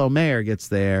Marcelo Mayer gets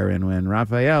there and when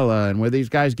Rafaela and where these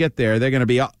guys get there, they're going to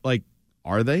be like,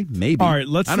 are they? Maybe. All right,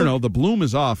 I don't know. The bloom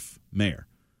is off Mayer.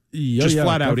 Just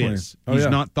flat out definitely. is. He's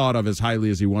not thought of as highly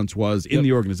as he once was in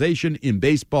the organization, in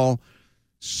baseball.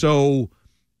 So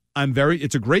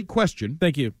it's a great question.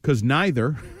 Thank you. Because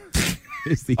neither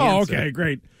is the answer. Oh, okay,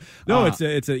 great. No, it's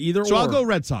a either so or. I'll go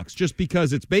Red Sox just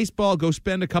because it's baseball. Go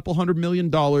spend $200 million.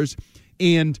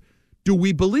 And do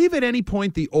we believe at any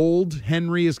point the old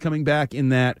Henry is coming back in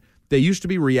that they used to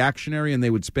be reactionary and they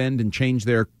would spend and change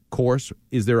their course?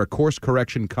 Is there a course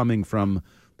correction coming from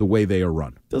the way they are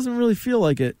run? Doesn't really feel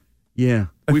like it. Yeah.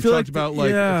 I We've feel talked about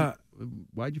yeah.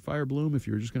 Why'd you fire Bloom if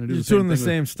you were just going to do Just the same doing the thing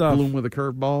same with stuff. Bloom with a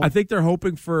curveball? I think they're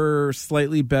hoping for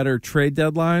slightly better trade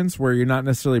deadlines where you're not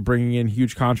necessarily bringing in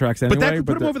huge contracts anyway. But that could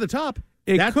put them over the top.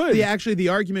 That's could. Actually the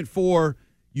argument for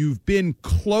you've been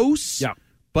close,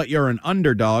 but you're an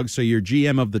underdog, so your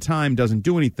GM of the time doesn't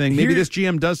do anything. Maybe this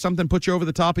GM does something, puts you over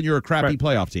the top, and you're a crappy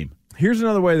playoff team. Here's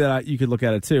another way that you could look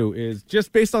at it, too, is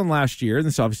just based on last year, and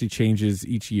this obviously changes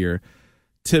each year,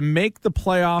 to make the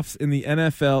playoffs in the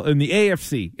NFL, in the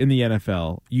AFC, in the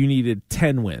NFL, you needed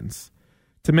 10 wins.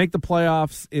 To make the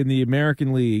playoffs in the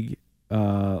American League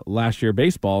last year,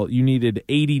 baseball, you needed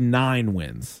 89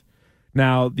 wins.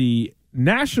 Now, the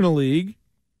National League,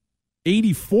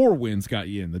 84 wins got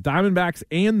you in. The Diamondbacks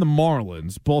and the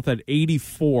Marlins both had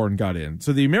 84 and got in.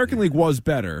 So the American League was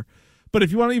better. But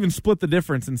if you want to even split the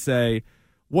difference and say,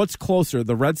 what's closer,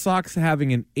 the Red Sox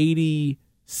having an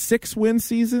 86-win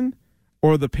season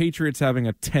or the Patriots having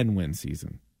a 10-win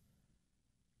season?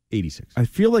 86. I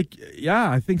feel like,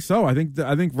 I think so. I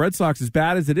think Red Sox, as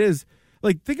bad as it is,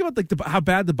 like think about how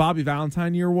bad the Bobby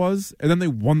Valentine year was, and then they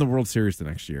won the World Series the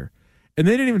next year. And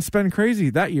they didn't even spend crazy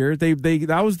that year.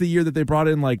 That was the year that they brought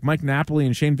in like Mike Napoli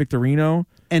and Shane Victorino.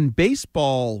 And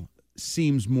baseball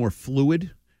seems more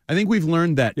fluid. I think we've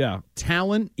learned that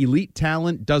talent, elite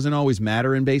talent, doesn't always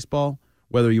matter in baseball.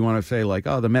 Whether you want to say like,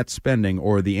 the Mets spending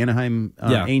or the Anaheim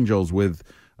Angels with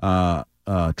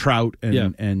Trout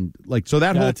and like so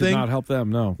that whole thing did not help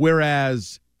them. No.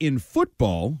 Whereas in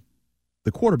football,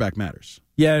 the quarterback matters.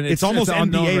 Yeah, and it's almost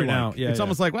NBA right now. It's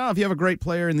almost like, well, if you have a great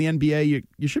player in the NBA,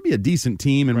 you should be a decent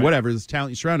team and whatever, this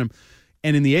talent you surround him.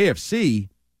 And in the AFC,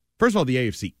 first of all, the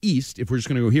AFC East, if we're just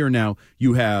going to go here now,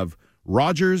 you have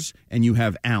Rodgers and you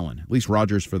have Allen. At least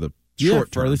Rodgers for the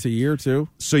short term. For at least a year or two.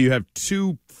 So you have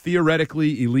two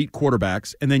theoretically elite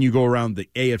quarterbacks, and then you go around the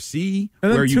AFC.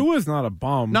 And then Tua's not a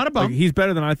bum. Not a bum. Like, he's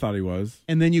better than I thought he was.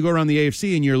 And then you go around the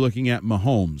AFC, and you're looking at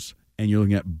Mahomes, and you're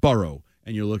looking at Burrow,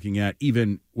 and you're looking at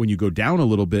even when you go down a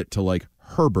little bit to like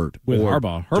Herbert with or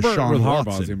Harbaugh. Herbert Deshaun with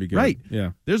Watson. Harbaugh is going to be good. Right.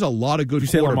 Yeah. There's a lot of good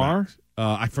Did you say Lamar?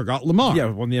 I forgot Lamar. Yeah,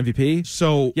 won the MVP.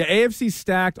 So yeah, AFC's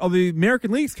stacked. Oh, the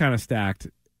American League's kind of stacked.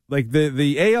 Like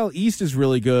the AL East is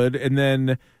really good, and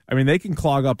then they can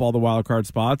clog up all the wild card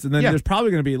spots, and then there's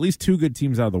probably going to be at least two good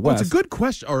teams out of the West. Well, it's a good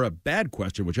question or a bad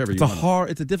question, whichever it's you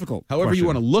want. It's a difficult. However question. you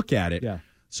want to look at it. Yeah.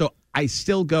 So I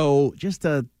still go just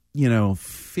a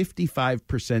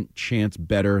 55% chance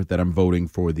better that I'm voting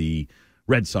for the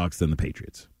Red Sox than the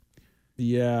Patriots.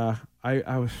 Yeah,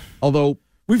 I although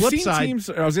we've seen teams.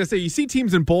 I was going to say you see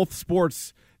teams in both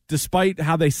sports, despite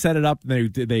how they set it up.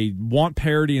 They want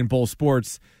parity in both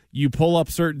sports. You pull up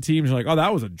certain teams, you're like, oh,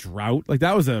 that was a drought. Like,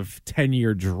 that was a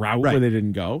 10-year drought where they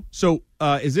didn't go. So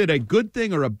is it a good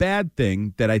thing or a bad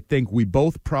thing that I think we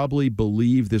both probably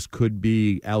believe this could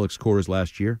be Alex Cora's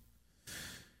last year?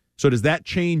 So does that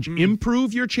change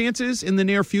improve your chances in the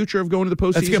near future of going to the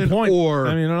postseason? That's a good point. Or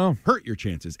I don't know. Hurt your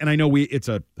chances? And I know it's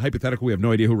a hypothetical. We have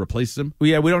no idea who replaces him. Well,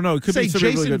 yeah, we don't know. It could say be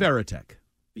somebody Jason really good. Varitek.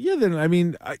 Yeah,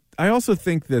 then, I also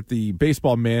think that the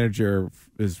baseball manager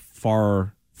is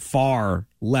far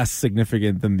less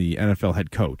significant than the NFL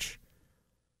head coach.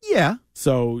 Yeah.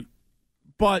 So,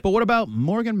 but what about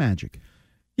Morgan Magic?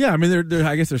 Yeah, there.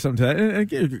 I guess there's something to that,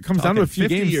 and it comes down to a few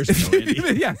 50 games. Years ago,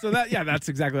 Andy. Yeah, so that's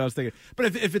exactly what I was thinking.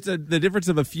 But if it's the difference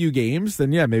of a few games, then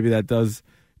maybe that does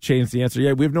change the answer.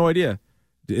 Yeah, we have no idea.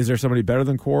 Is there somebody better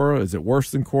than Cora? Is it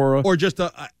worse than Cora? Or just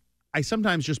I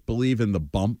sometimes just believe in the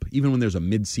bump, even when there's a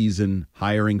mid-season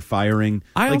hiring, firing.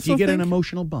 You get an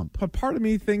emotional bump. But part of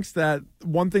me thinks that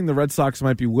one thing the Red Sox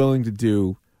might be willing to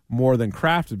do more than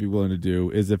Kraft would be willing to do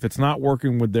is if it's not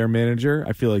working with their manager,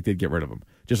 I feel like they'd get rid of him,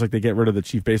 just like they get rid of the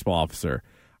chief baseball officer.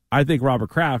 I think Robert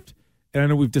Kraft, and I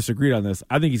know we've disagreed on this,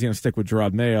 I think he's going to stick with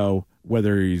Gerard Mayo,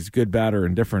 whether he's good, bad, or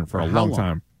indifferent for a long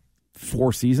time.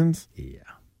 4 seasons? Yeah,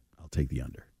 I'll take the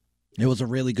under. It was a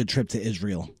really good trip to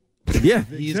Israel. Yeah,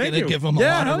 he's going to give him a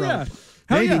lot of rope.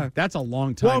 Maybe. That's a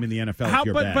long time in the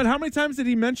NFL. But how many times did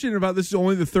he mention about this is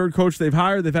only the third coach they've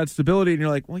hired? They've had stability, and you're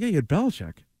like, well, yeah, you had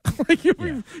Belichick.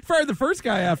 You fired the first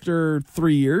guy after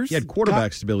 3 years. You had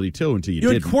quarterback stability too until you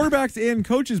didn't. You had quarterbacks and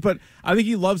coaches, but I think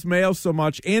he loves Mayo so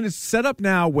much, and it's set up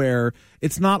now where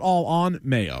it's not all on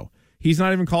Mayo. He's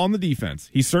not even calling the defense.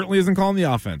 He certainly isn't calling the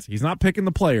offense. He's not picking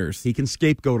the players. He can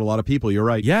scapegoat a lot of people. You're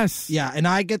right. Yes. Yeah, and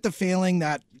I get the feeling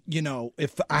that,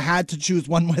 if I had to choose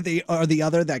one way or the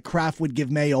other, that Kraft would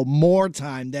give Mayo more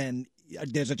time than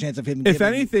there's a chance of him. If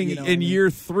anything, in year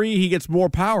 3, he gets more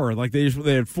power. Like they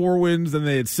had 4 wins, then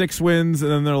they had 6 wins,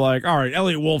 and then they're like, all right,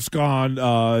 Elliott Wolf's gone,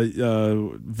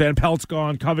 Van Pelt's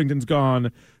gone, Covington's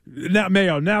gone. Now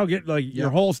Mayo, get your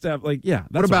whole staff. That's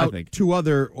what about I think. 2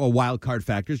 other wild card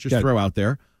factors? Just throw out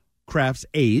there. Kraft's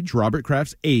age, Robert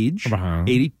Kraft's age,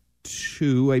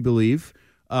 82, I believe.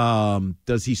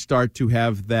 Does he start to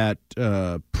have that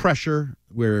pressure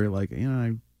where,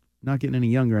 I'm not getting any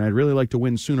younger, and I'd really like to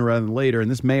win sooner rather than later, and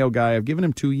this Mayo guy, I've given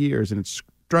him 2 years, and it's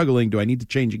struggling. Do I need to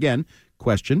change again?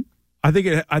 Question. I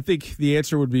think the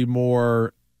answer would be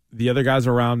more the other guys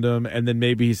around him, and then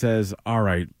maybe he says, all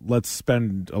right, let's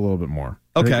spend a little bit more.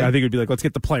 Okay. I think it'd be like, let's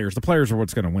get the players. The players are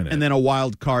what's going to win it. And then a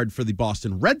wild card for the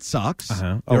Boston Red Sox.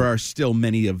 There are still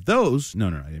many of those. No,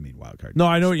 I didn't mean wild card. No,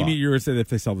 I know what you mean. You were saying if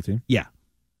they sell the team. Yeah.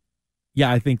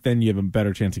 Yeah, I think then you have a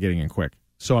better chance of getting in quick.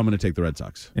 So I'm going to take the Red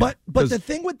Sox. But the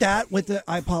thing with that,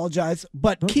 I apologize,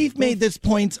 but Keefe made this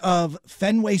point of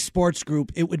Fenway Sports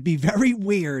Group. It would be very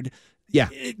weird. Yeah,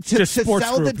 to sports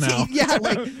sell the group team. now. Yeah,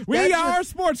 like we are a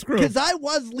sports group. Because I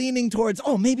was leaning towards,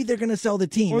 maybe they're going to sell the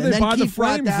team. Or and they then buy the Keefe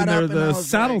brought Flames that and up, they're and the I was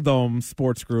Saddle like, Dome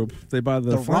Sports Group. They buy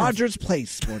the Flames. Rogers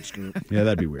Place Sports Group. Yeah,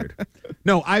 that'd be weird.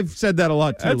 No, I've said that a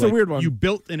lot too. That's a weird one. You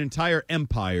built an entire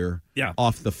empire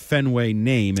off Fenway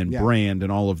name and brand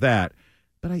and all of that,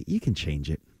 but you can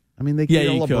change it. I mean, they could a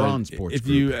LeBron Sports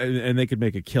Group. And they could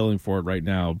make a killing for it right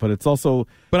now. But it's also,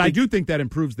 I do think that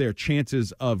improves their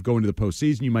chances of going to the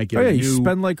postseason. You might get a you new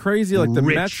spend like crazy, like the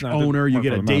rich Mets owner. You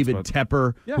get a David Mets,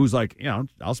 Tepper who's like,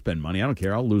 I'll spend money. I don't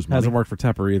care. I'll lose money. Hasn't worked for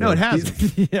Tepper either. No, it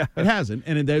hasn't. It hasn't.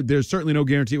 And there's certainly no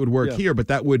guarantee it would work here. But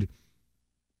that would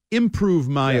improve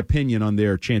my opinion on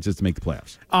their chances to make the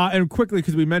playoffs. And quickly,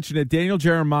 because we mentioned it, Daniel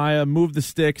Jeremiah moved the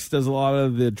sticks, does a lot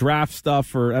of the draft stuff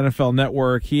for NFL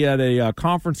Network. He had a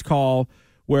conference call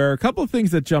where a couple of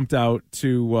things that jumped out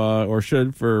to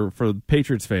for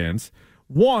Patriots fans.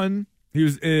 One, he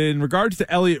was in regards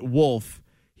to Elliott Wolf.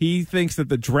 He thinks that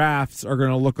the drafts are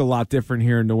going to look a lot different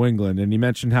here in New England, and he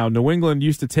mentioned how New England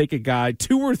used to take a guy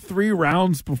 2 or 3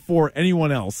 rounds before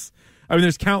anyone else. I mean,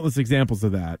 there's countless examples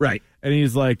of that, right? And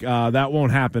he's like, that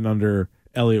won't happen under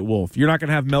Elliott Wolf. You're not going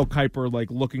to have Mel Kiper like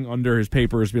looking under his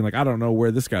papers, being like, I don't know where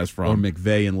this guy's from, or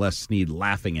McVay and Les Snead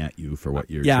laughing at you for what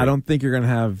you're. Yeah, saying. I don't think you're going to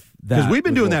have that because we've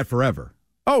been doing Wolf. that forever.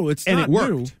 Oh, it's and not it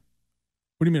worked. New. What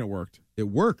do you mean it worked? It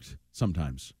worked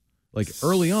sometimes, like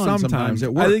early on. Sometimes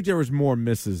it worked. I think there was more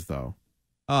misses though.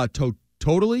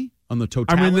 Totally on the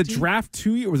totality. I mean, the draft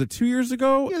 2 years was it 2 years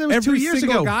ago? Yeah, that was Every 2 years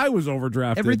single ago. guy was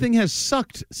overdrafted. Everything has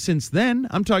sucked since then.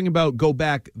 I'm talking about go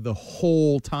back the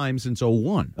whole time since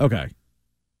 01. Okay.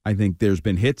 I think there's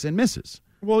been hits and misses.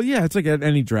 Well, yeah, it's like at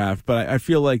any draft, but I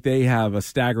feel like they have a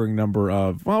staggering number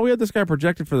of, we had this guy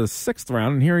projected for the 6th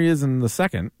round, and here he is in the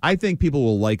 2nd. I think people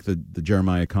will like the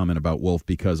Jeremiah comment about Wolf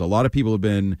because a lot of people have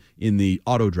been in the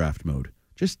auto draft mode.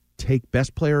 Just take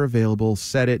best player available,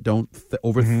 set it, don't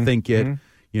overthink it. Mm-hmm.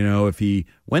 You know, if he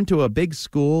went to a big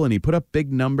school and he put up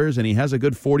big numbers and he has a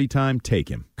good 40 time, take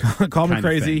him. Call me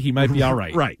crazy. He might be all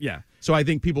right. Right. Yeah. So I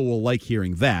think people will like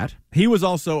hearing that. He was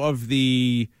also of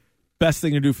the best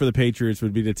thing to do for the Patriots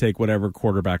would be to take whatever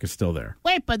quarterback is still there.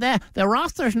 Wait, but the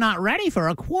roster's not ready for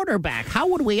a quarterback. How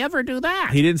would we ever do that?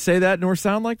 He didn't say that nor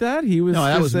sound like that. He was. No,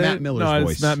 that was Matt Miller's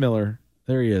voice. It's Matt Miller.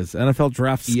 There he is. NFL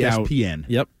draft scout. ESPN.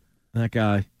 Yep. That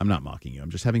guy. I'm not mocking you. I'm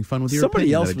just having fun with your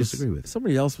opinion that I disagree with.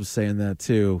 Somebody else was saying that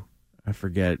too. I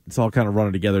forget. It's all kind of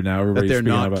running together now. Everybody's that they're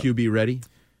not about QB ready?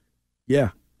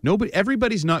 Yeah.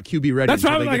 Everybody's not QB ready. That's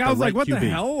why I'm like, I was right like, what QB. the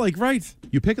hell? Like, right.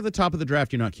 You pick at the top of the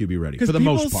draft, you're not QB ready for the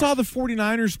most most part. People saw the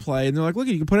 49ers play, and they're like, look,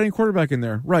 you can put any quarterback in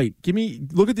there. Right.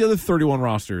 Look at the other 31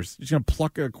 rosters. You're just going to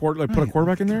pluck a put a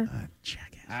quarterback in there?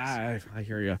 Jackass. I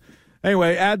hear you.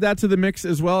 Anyway, add that to the mix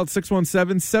as well at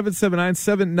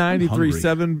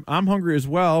 617-779-7937. I'm hungry as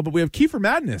well, but we have Keefe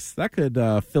Madness. That could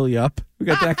fill you up. We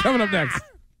got that coming up next.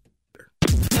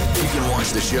 You can watch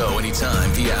the show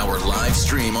anytime via our live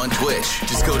stream on Twitch.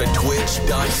 Just go to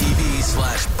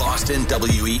twitch.tv/Boston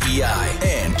WEEI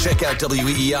and check out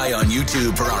WEEI on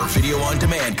YouTube for our video on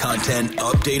demand content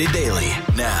updated daily.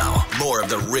 Now, more of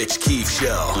the Rich Keefe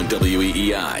Show on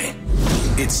WEEI.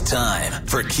 It's time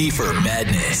for Kiefer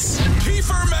Madness.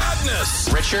 Kiefer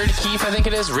Madness. Richard Keefe, I think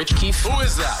it is. Rich Keefe. Who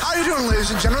is that? How you doing,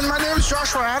 ladies and gentlemen? My name is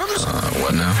Joshua Adams.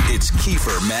 What now? It's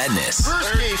Kiefer Madness.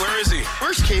 Where is he?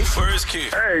 Where's Keefe? Where is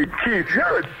Keefe? Hey, Keefe,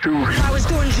 you're a douche. I was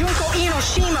doing Junko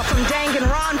Inoshima from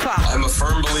Danganronpa. I'm a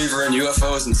firm believer in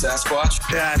UFOs and Sasquatch.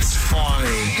 That's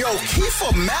funny. Yo,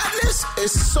 Kiefer Madness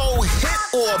is so hit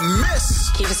or miss.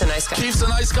 Keefe is a nice guy. Keefe's a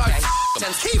nice guy. Okay.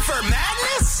 Kiefer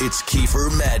Madness? It's Kiefer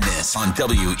Madness on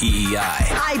WEEI.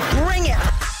 I bring it.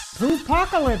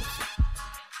 Poopocalypse.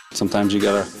 Sometimes you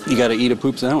gotta eat a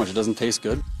poop sandwich. It doesn't taste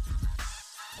good.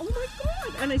 Oh my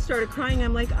God. And I started crying.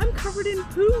 I'm like, I'm covered in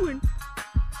poo. And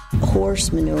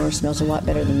horse manure smells a lot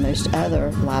better than most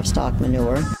other livestock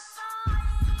manure.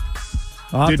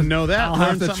 Didn't know that. I'll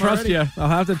have to trust you. I'll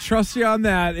have to trust you on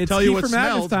that. It's Tell you what Kiefer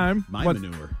Madness smelled. time. My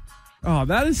manure. Oh,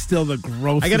 that is still the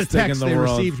grossest I got a thing text. in the They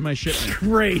world. received my shipment.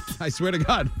 Great. I swear to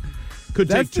God. Could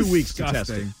That's take 2 weeks to test it.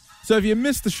 disgusting. So if you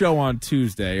missed the show on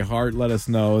Tuesday, Hart let us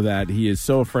know that he is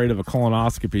so afraid of a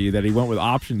colonoscopy that he went with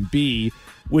option B,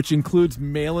 which includes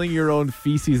mailing your own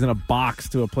feces in a box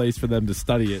to a place for them to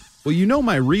study it. Well, you know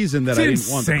my reason that It's I didn't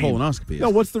want the insane. colonoscopy.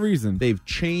 No, what's the reason? They've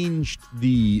changed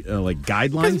the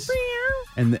guidelines,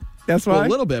 and that's why a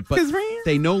little bit, but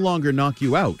they no longer knock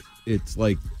you out. It's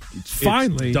like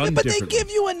Finally. done But they differently. give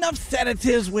you enough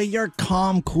sedatives where you're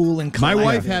calm, cool, and My collected.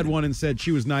 wife had one and said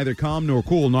she was neither calm nor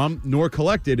cool nor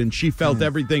collected, and she felt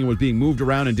everything was being moved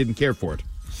around and didn't care for it.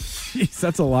 Jeez,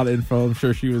 that's a lot of info. I'm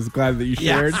sure she was glad that you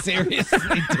shared. Yeah, seriously,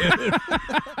 dude.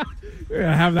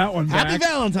 Yeah, have that one back. Happy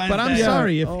Valentine's But I'm Day.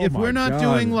 sorry, Oh if my we're not God.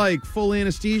 doing like full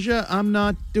anesthesia, I'm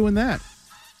not doing that.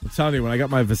 I'm telling you, when I got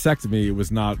my vasectomy, it was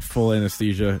not full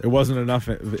anesthesia. It wasn't enough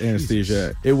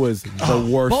anesthesia. It was the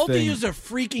worst Both thing. of you are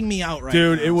freaking me out right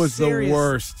Dude, now. it was Serious. the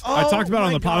worst. I talked about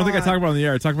it on the I don't think I talked about it on the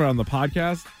air. I talked about it on the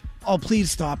podcast. Oh,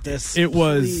 please stop this. It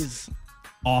was Please.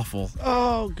 awful.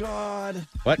 Oh, God.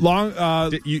 What?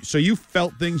 So you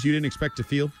felt things you didn't expect to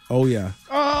feel? Oh, yeah.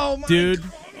 Oh, my Dude,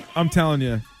 God. I'm telling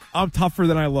you, I'm tougher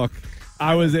than I look.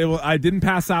 I didn't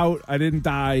pass out. I didn't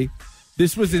die.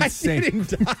 This was insane. I didn't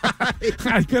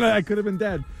die. I could have been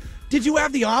dead. Did you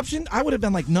have the option? I would have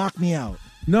been like, knock me out.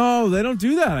 No, they don't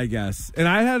do that, I guess. And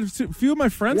I had a few of my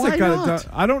friends Why that got not? it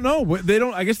done. I don't know. They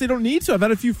don't. I guess they don't need to. I've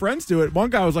had a few friends do it. One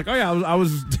guy was like, "Oh yeah, I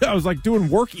was like doing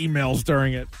work emails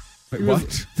during it." Wait, He was-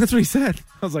 what? That's what he said.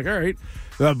 I was like, "All right."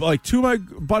 Like two of my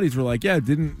buddies were like, "Yeah, it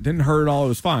didn't hurt at all. It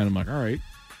was fine." I'm like, "All right."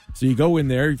 So you go in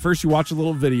there. First, you watch a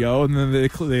little video, and then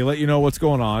they let you know what's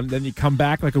going on. Then you come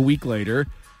back like a week later,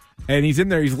 and he's in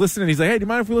there. He's listening. He's like, "Hey, do you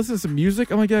mind if we listen to some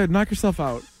music?" I'm like, "Yeah, knock yourself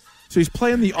out." So he's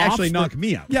playing the Actually, Offspring. knock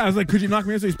me out. Yeah, I was like, "Could you knock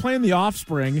me out?" So he's playing the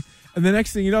Offspring, and the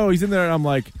next thing you know, he's in there, and I'm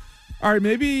like, "All right,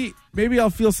 maybe I'll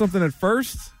feel something at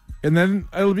first, and then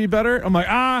it'll be better." I'm like,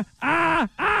 "Ah."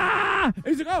 And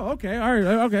he's like, "Oh, okay, all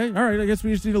right. I guess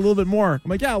we just need a little bit more." I'm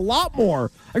like, "Yeah, a lot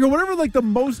more." I go, "Whatever, like the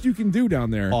most you can do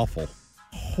down there." Awful.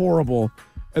 Horrible.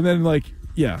 And then like,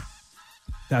 yeah,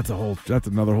 that's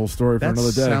another whole story for That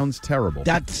another day. sounds terrible.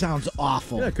 That sounds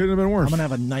awful. Yeah, it couldn't have been worse. I'm going to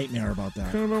have a nightmare about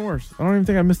that. Couldn't have been worse. I don't even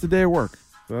think I missed a day of work.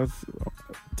 So that's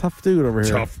a tough dude over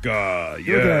here. Tough guy, Look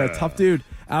at that, tough dude.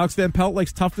 Alex Van Pelt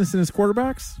likes toughness in his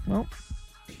quarterbacks. Well,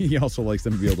 He also likes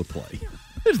them to be able to play.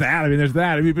 there's that.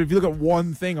 But if you look at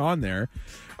one thing on there.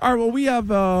 All right, well, we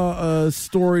have a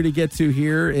story to get to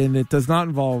here, and it does not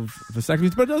involve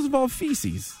vasectomies, but it does involve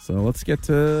feces. So let's get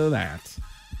to that.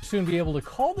 Soon be able to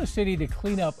call the city to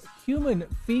clean up human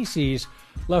feces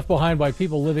left behind by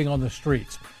people living on the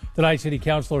streets. Tonight, city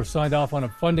councilors signed off on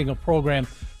funding a program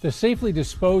to safely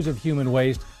dispose of human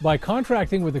waste by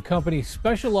contracting with a company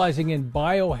specializing in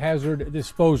biohazard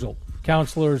disposal.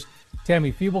 Councilors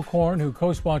Tammy Feeblecorn, who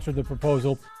co-sponsored the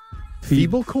proposal.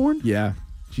 Feeblecorn? Yeah.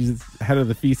 She's head of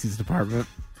the feces department.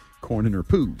 Corn in her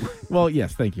poo. Well,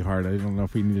 yes, thank you, Hart. I don't know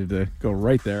if we needed to go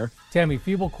right there. Tammy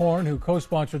Feeblecorn, who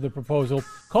co-sponsored the proposal,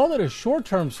 called it a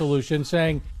short-term solution,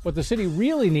 saying what the city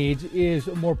really needs is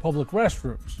more public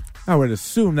restrooms. I would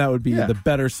assume that would be the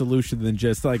better solution than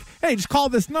just like, hey, just call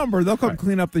this number. They'll come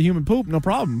clean up the human poop. No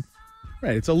problem.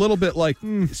 Right. It's a little bit like,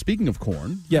 speaking of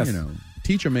corn, yes. You know,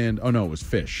 teach a man, oh no, it was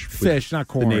fish. Fish, not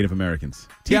corn. The Native Americans.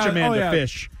 Teach a man to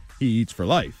fish, he eats for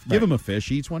life. Give him a fish,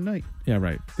 he eats one night. Yeah,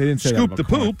 right. They didn't say scoop that the about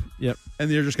corn. poop. Yep. And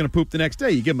they're just going to poop the next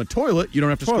day. You give them a toilet, you don't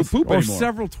have to scoop poop or anymore.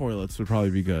 Several toilets would probably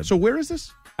be good. So where is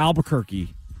this?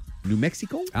 Albuquerque. New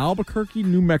Mexico? Albuquerque,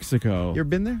 New Mexico. You ever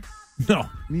been there? No.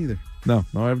 Me either. No,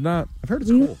 I have not. I've heard it's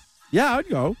cool. Yeah, I'd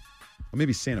go. Or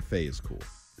maybe Santa Fe is cool.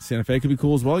 Santa Fe could be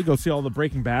cool as well. You go see all the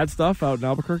Breaking Bad stuff out in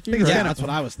Albuquerque. Yeah, that's what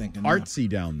I was thinking. Artsy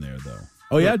down there, though.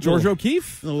 Oh, yeah, George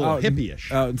O'Keefe? A little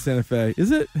hippie-ish. Out in Santa Fe.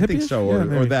 Is it hippie-ish? I think so, Yeah, or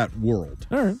maybe. that world.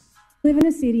 All right. We live in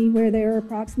a city where there are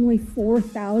approximately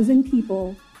 4,000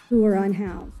 people who are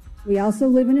unhoused. We also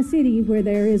live in a city where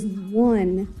there is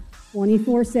one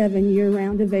 24/7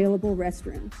 year-round available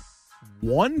restroom.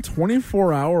 One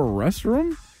 24-hour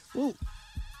restroom? Well,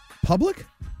 public?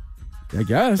 I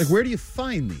guess. Like, where do you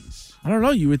find these? I don't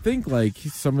know. You would think like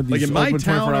some of these Like in my open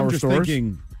town, 24-hour I'm just stores.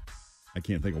 thinking, I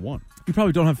can't think of one. You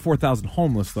probably don't have 4,000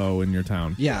 homeless though in your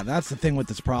town. Yeah, that's the thing with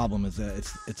this problem is that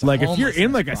it's a Like if you're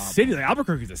in like a homelessness city, like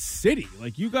Albuquerque's a city.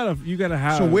 Like you gotta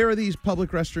have. So where are these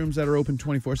public restrooms that are open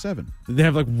 24/7? They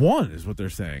have like one, is what they're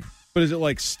saying. But is it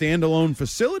like standalone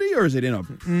facility or is it in a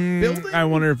building? I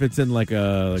wonder if it's in like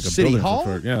a City building hall?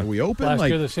 sort. Yeah. Are we open? Last Like,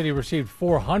 year, the city received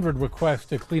 400 requests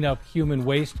to clean up human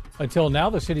waste. Until now,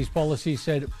 the city's policy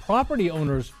said property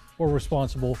owners were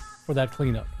responsible for that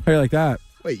cleanup. How you like that?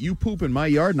 wait, you poop in my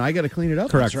yard and I got to clean it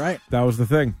up? Correct. That's right. That was the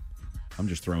thing. I'm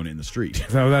just throwing it in the street.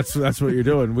 So that's what you're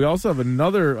doing. We also have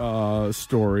another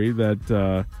story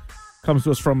that comes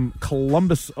to us from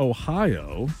Columbus,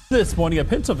 Ohio. This morning, a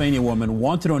Pennsylvania woman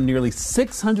wanted on nearly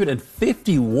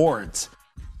 650 warrants.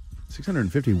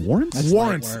 650 warrants? That's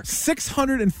Warrants. light work.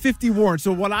 650 warrants.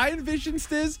 So what I envisioned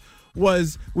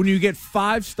was when you get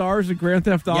 5 stars in Grand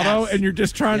Theft Auto Yes. and you're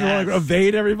just trying to Yes. like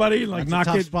evade everybody and like That's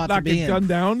a tough spot to knock be it in. gun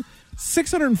down.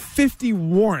 650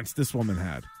 warrants this woman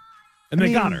had. And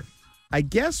they got her. I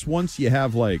guess once you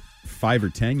have like 5 or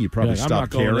 10, you probably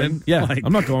stop caring. Yeah,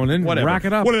 I'm not going in. Whatever. Rack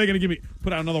it up. What are they going to give me?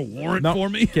 Put out another warrant for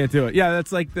me? Can't do it. Yeah,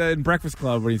 that's like in Breakfast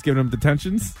Club when he's giving them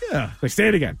detentions. Yeah. Like, say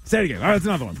it again. Say it again. Oh, that's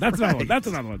another one. That's another one. That's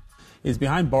another one. Is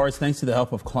behind bars thanks to the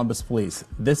help of Columbus police.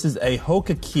 This is a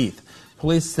Hoka Keith.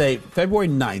 Police say February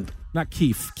 9th. Not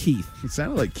Keefe. Keith. It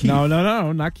sounded like Keith. No,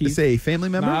 not Keith. Is it a family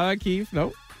member? Not Keith.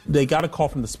 Nope. They got a call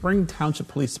from the Spring Township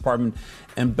Police Department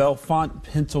in Bellefonte,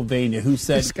 Pennsylvania, who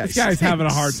said this guy's having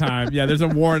a hard time. Yeah, there's a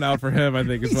warrant out for him, I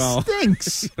think, as well.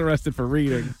 Stinks. He's arrested for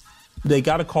reading. They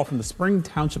got a call from the Spring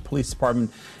Township Police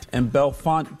Department in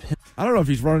Bellefonte. I don't know if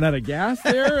he's running out of gas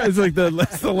there. It's like the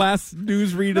last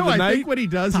news read of the night. I think what he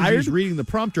does is he's reading the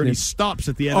prompter and he stops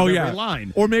at the end of every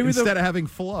line. Or maybe instead of having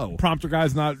flow. Prompter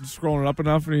guy's not scrolling up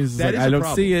enough and he's that like, I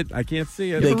don't see it. I can't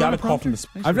see it. They got a call from the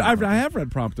I have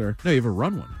read prompter. No, you ever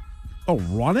run one? Oh,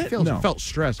 run it? I felt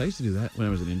stressed. I used to do that when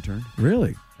I was an intern.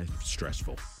 Really? It's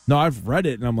stressful. No, I've read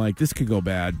it and I'm like, this could go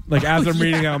bad. Like as I'm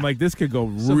reading it, I'm like, this could go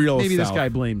real maybe south. This guy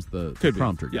blames the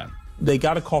prompter. Yeah. They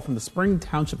got a call from the Spring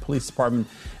Township Police Department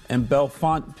in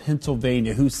Bellefonte,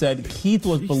 Pennsylvania, who said Keith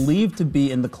was believed to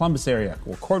be in the Columbus area.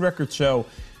 Well, court records show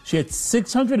she had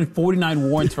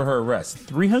 649 warrants for her arrest,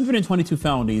 322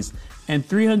 felonies, and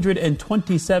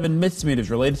 327 misdemeanors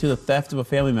related to the theft of a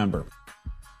family member.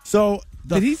 So,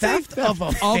 did he say theft of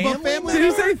a family member? Did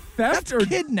he say theft That's or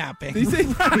kidnapping? Did he say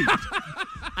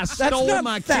I stole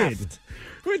my kid.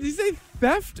 Wait, did he say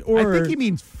theft or? I think he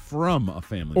means from a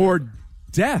family or member.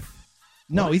 death.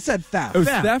 No, he said theft. It was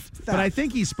theft. But I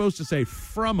think he's supposed to say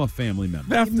from a family member.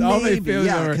 Theft of a family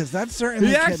member. Because that's certainly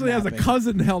He actually has a kidnapping.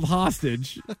 cousin held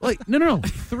hostage. Like no,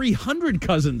 300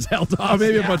 cousins held hostage. Oh,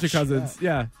 maybe a bunch of cousins.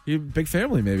 Yeah, big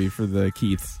family maybe for the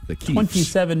Keiths. The Keiths.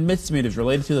 27 misdemeanors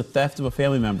related to the theft of a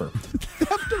family member.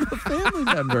 Theft of a family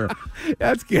member.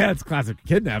 That's classic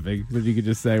kidnapping. That you could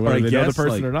just say whether I they know the guess,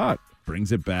 person or not.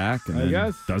 Brings it back and I then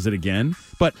guess. does it again.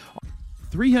 But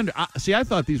 300. See, I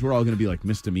thought these were all going to be like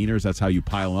misdemeanors. That's how you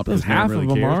pile them up. Those no one half really of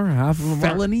them cares. are. Half of them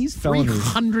Felonies? are.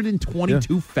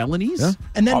 322 felonies? Yeah.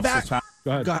 And then Go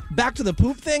ahead. back to the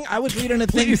poop thing. I was reading a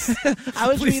thing. I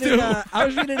was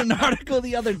reading an article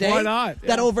the other day. Why not?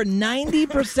 That over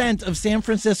 90% of San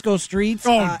Francisco streets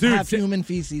have human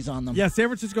feces on them. Yeah, San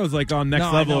Francisco is like on next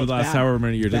No, level I know, over the it's last bad. however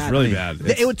many years. It's really bad.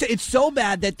 It's so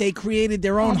bad that they created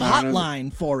their own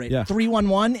hotline for it. Yeah.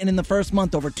 311, and in the first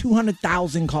month, over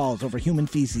 200,000 calls over human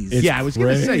feces. It's I was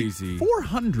going to say crazy.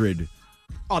 400.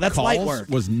 Oh, that's calls light work.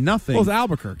 was nothing. Well, it was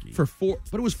Albuquerque.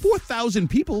 But it was 4,000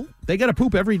 people. They got to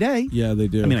poop every day. Yeah, they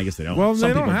do. I mean, I guess they don't. Well, Some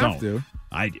they don't people have to.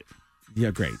 I did.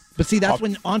 Yeah, great. But see, that's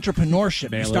when entrepreneurship. You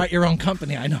Mail start it. your own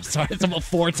company. I know. Sorry, it's about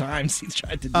 4 times he's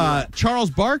tried to do that.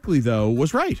 Charles Barkley, though,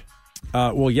 was right.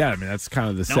 Well, yeah, I mean, that's kind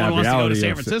of the No sad one wants to go reality to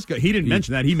San of Francisco. He didn't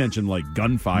mention that. He mentioned like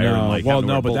gunfire. No, and like well, having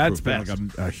to wear but that's been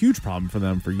bulletproof like a huge problem for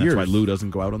them for years. That's why Lou doesn't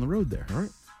go out on the road there. All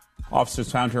right.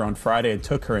 Officers found her on Friday and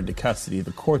took her into custody.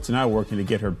 The courts are now working to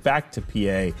get her back to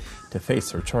PA to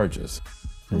face her charges.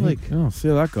 Like, oh, see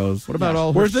how that goes. What about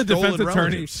all her Where's the stolen defense attorney?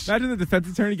 relatives? Imagine the defense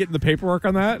attorney getting the paperwork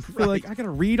on that. Right. Like, I got to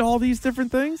read all these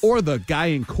different things. Or the guy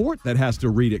in court that has to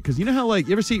read it. Because you know how, like,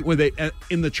 you ever see when they,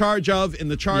 in the charge of,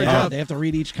 they have to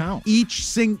read each count.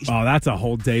 Oh, that's a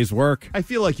whole day's work. I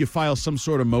feel like you file some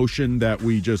sort of motion that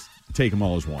we just take them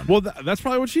all as one. Well, that's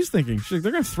probably what she's thinking. She's like,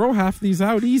 they're going to throw half these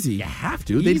out easy. You have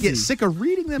to. They'd get sick of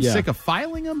reading them, sick of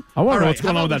filing them. I wonder All what's right,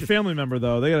 going how on with about that family member,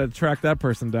 though. They got to track that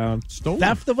person down. Stolen.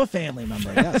 Theft of a family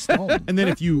member. Yeah, stolen. And then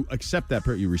if you accept that,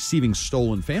 you're receiving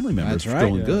stolen family members, That's right.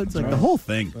 stolen Yeah, goods, that's like right. the whole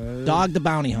thing. Dog the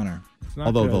bounty hunter.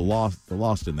 Although good. the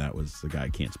lost in that was the guy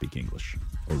can't speak English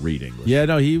or read English. Yeah,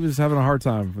 no, he was having a hard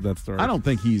time with that story. I don't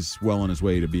think he's well on his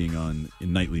way to being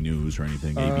in nightly news or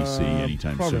anything, ABC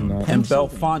anytime probably soon. not. In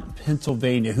Bellefonte,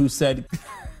 Pennsylvania, who said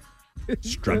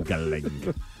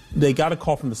Struggling. they got a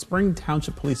call from the Spring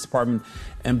Township Police Department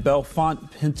in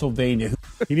Bellefonte, Pennsylvania.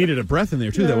 He needed a breath in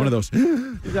there, too. That one of those.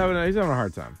 He's having a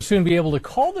hard time. Soon be able to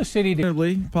call the city to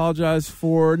Apologize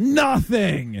for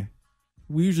nothing.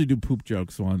 We usually do poop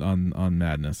jokes on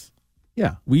Madness.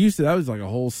 Yeah. We used to. That was like a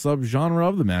whole subgenre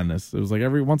of the Madness. It was like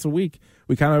every once a week.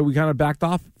 We kind of backed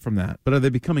off from that. But are they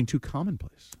becoming too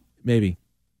commonplace? Maybe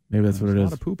that's what it A is.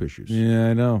 lot of poop issues. Yeah,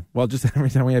 I know. Well, just every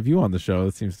time we have you on the show,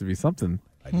 it seems to be something.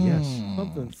 Yes.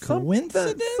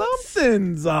 Coincidence?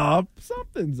 Something's up.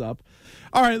 Something's up.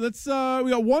 All right, let's. We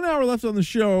got 1 hour left on the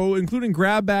show, including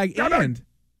grab bag and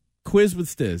quiz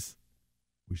with Stiz.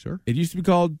 We sure? It used to be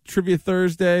called Trivia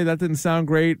Thursday. That didn't sound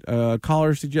great.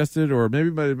 Caller suggested, or maybe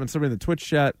it might have been somebody in the Twitch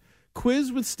chat.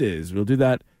 Quiz with Stiz. We'll do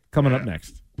that coming up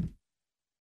next.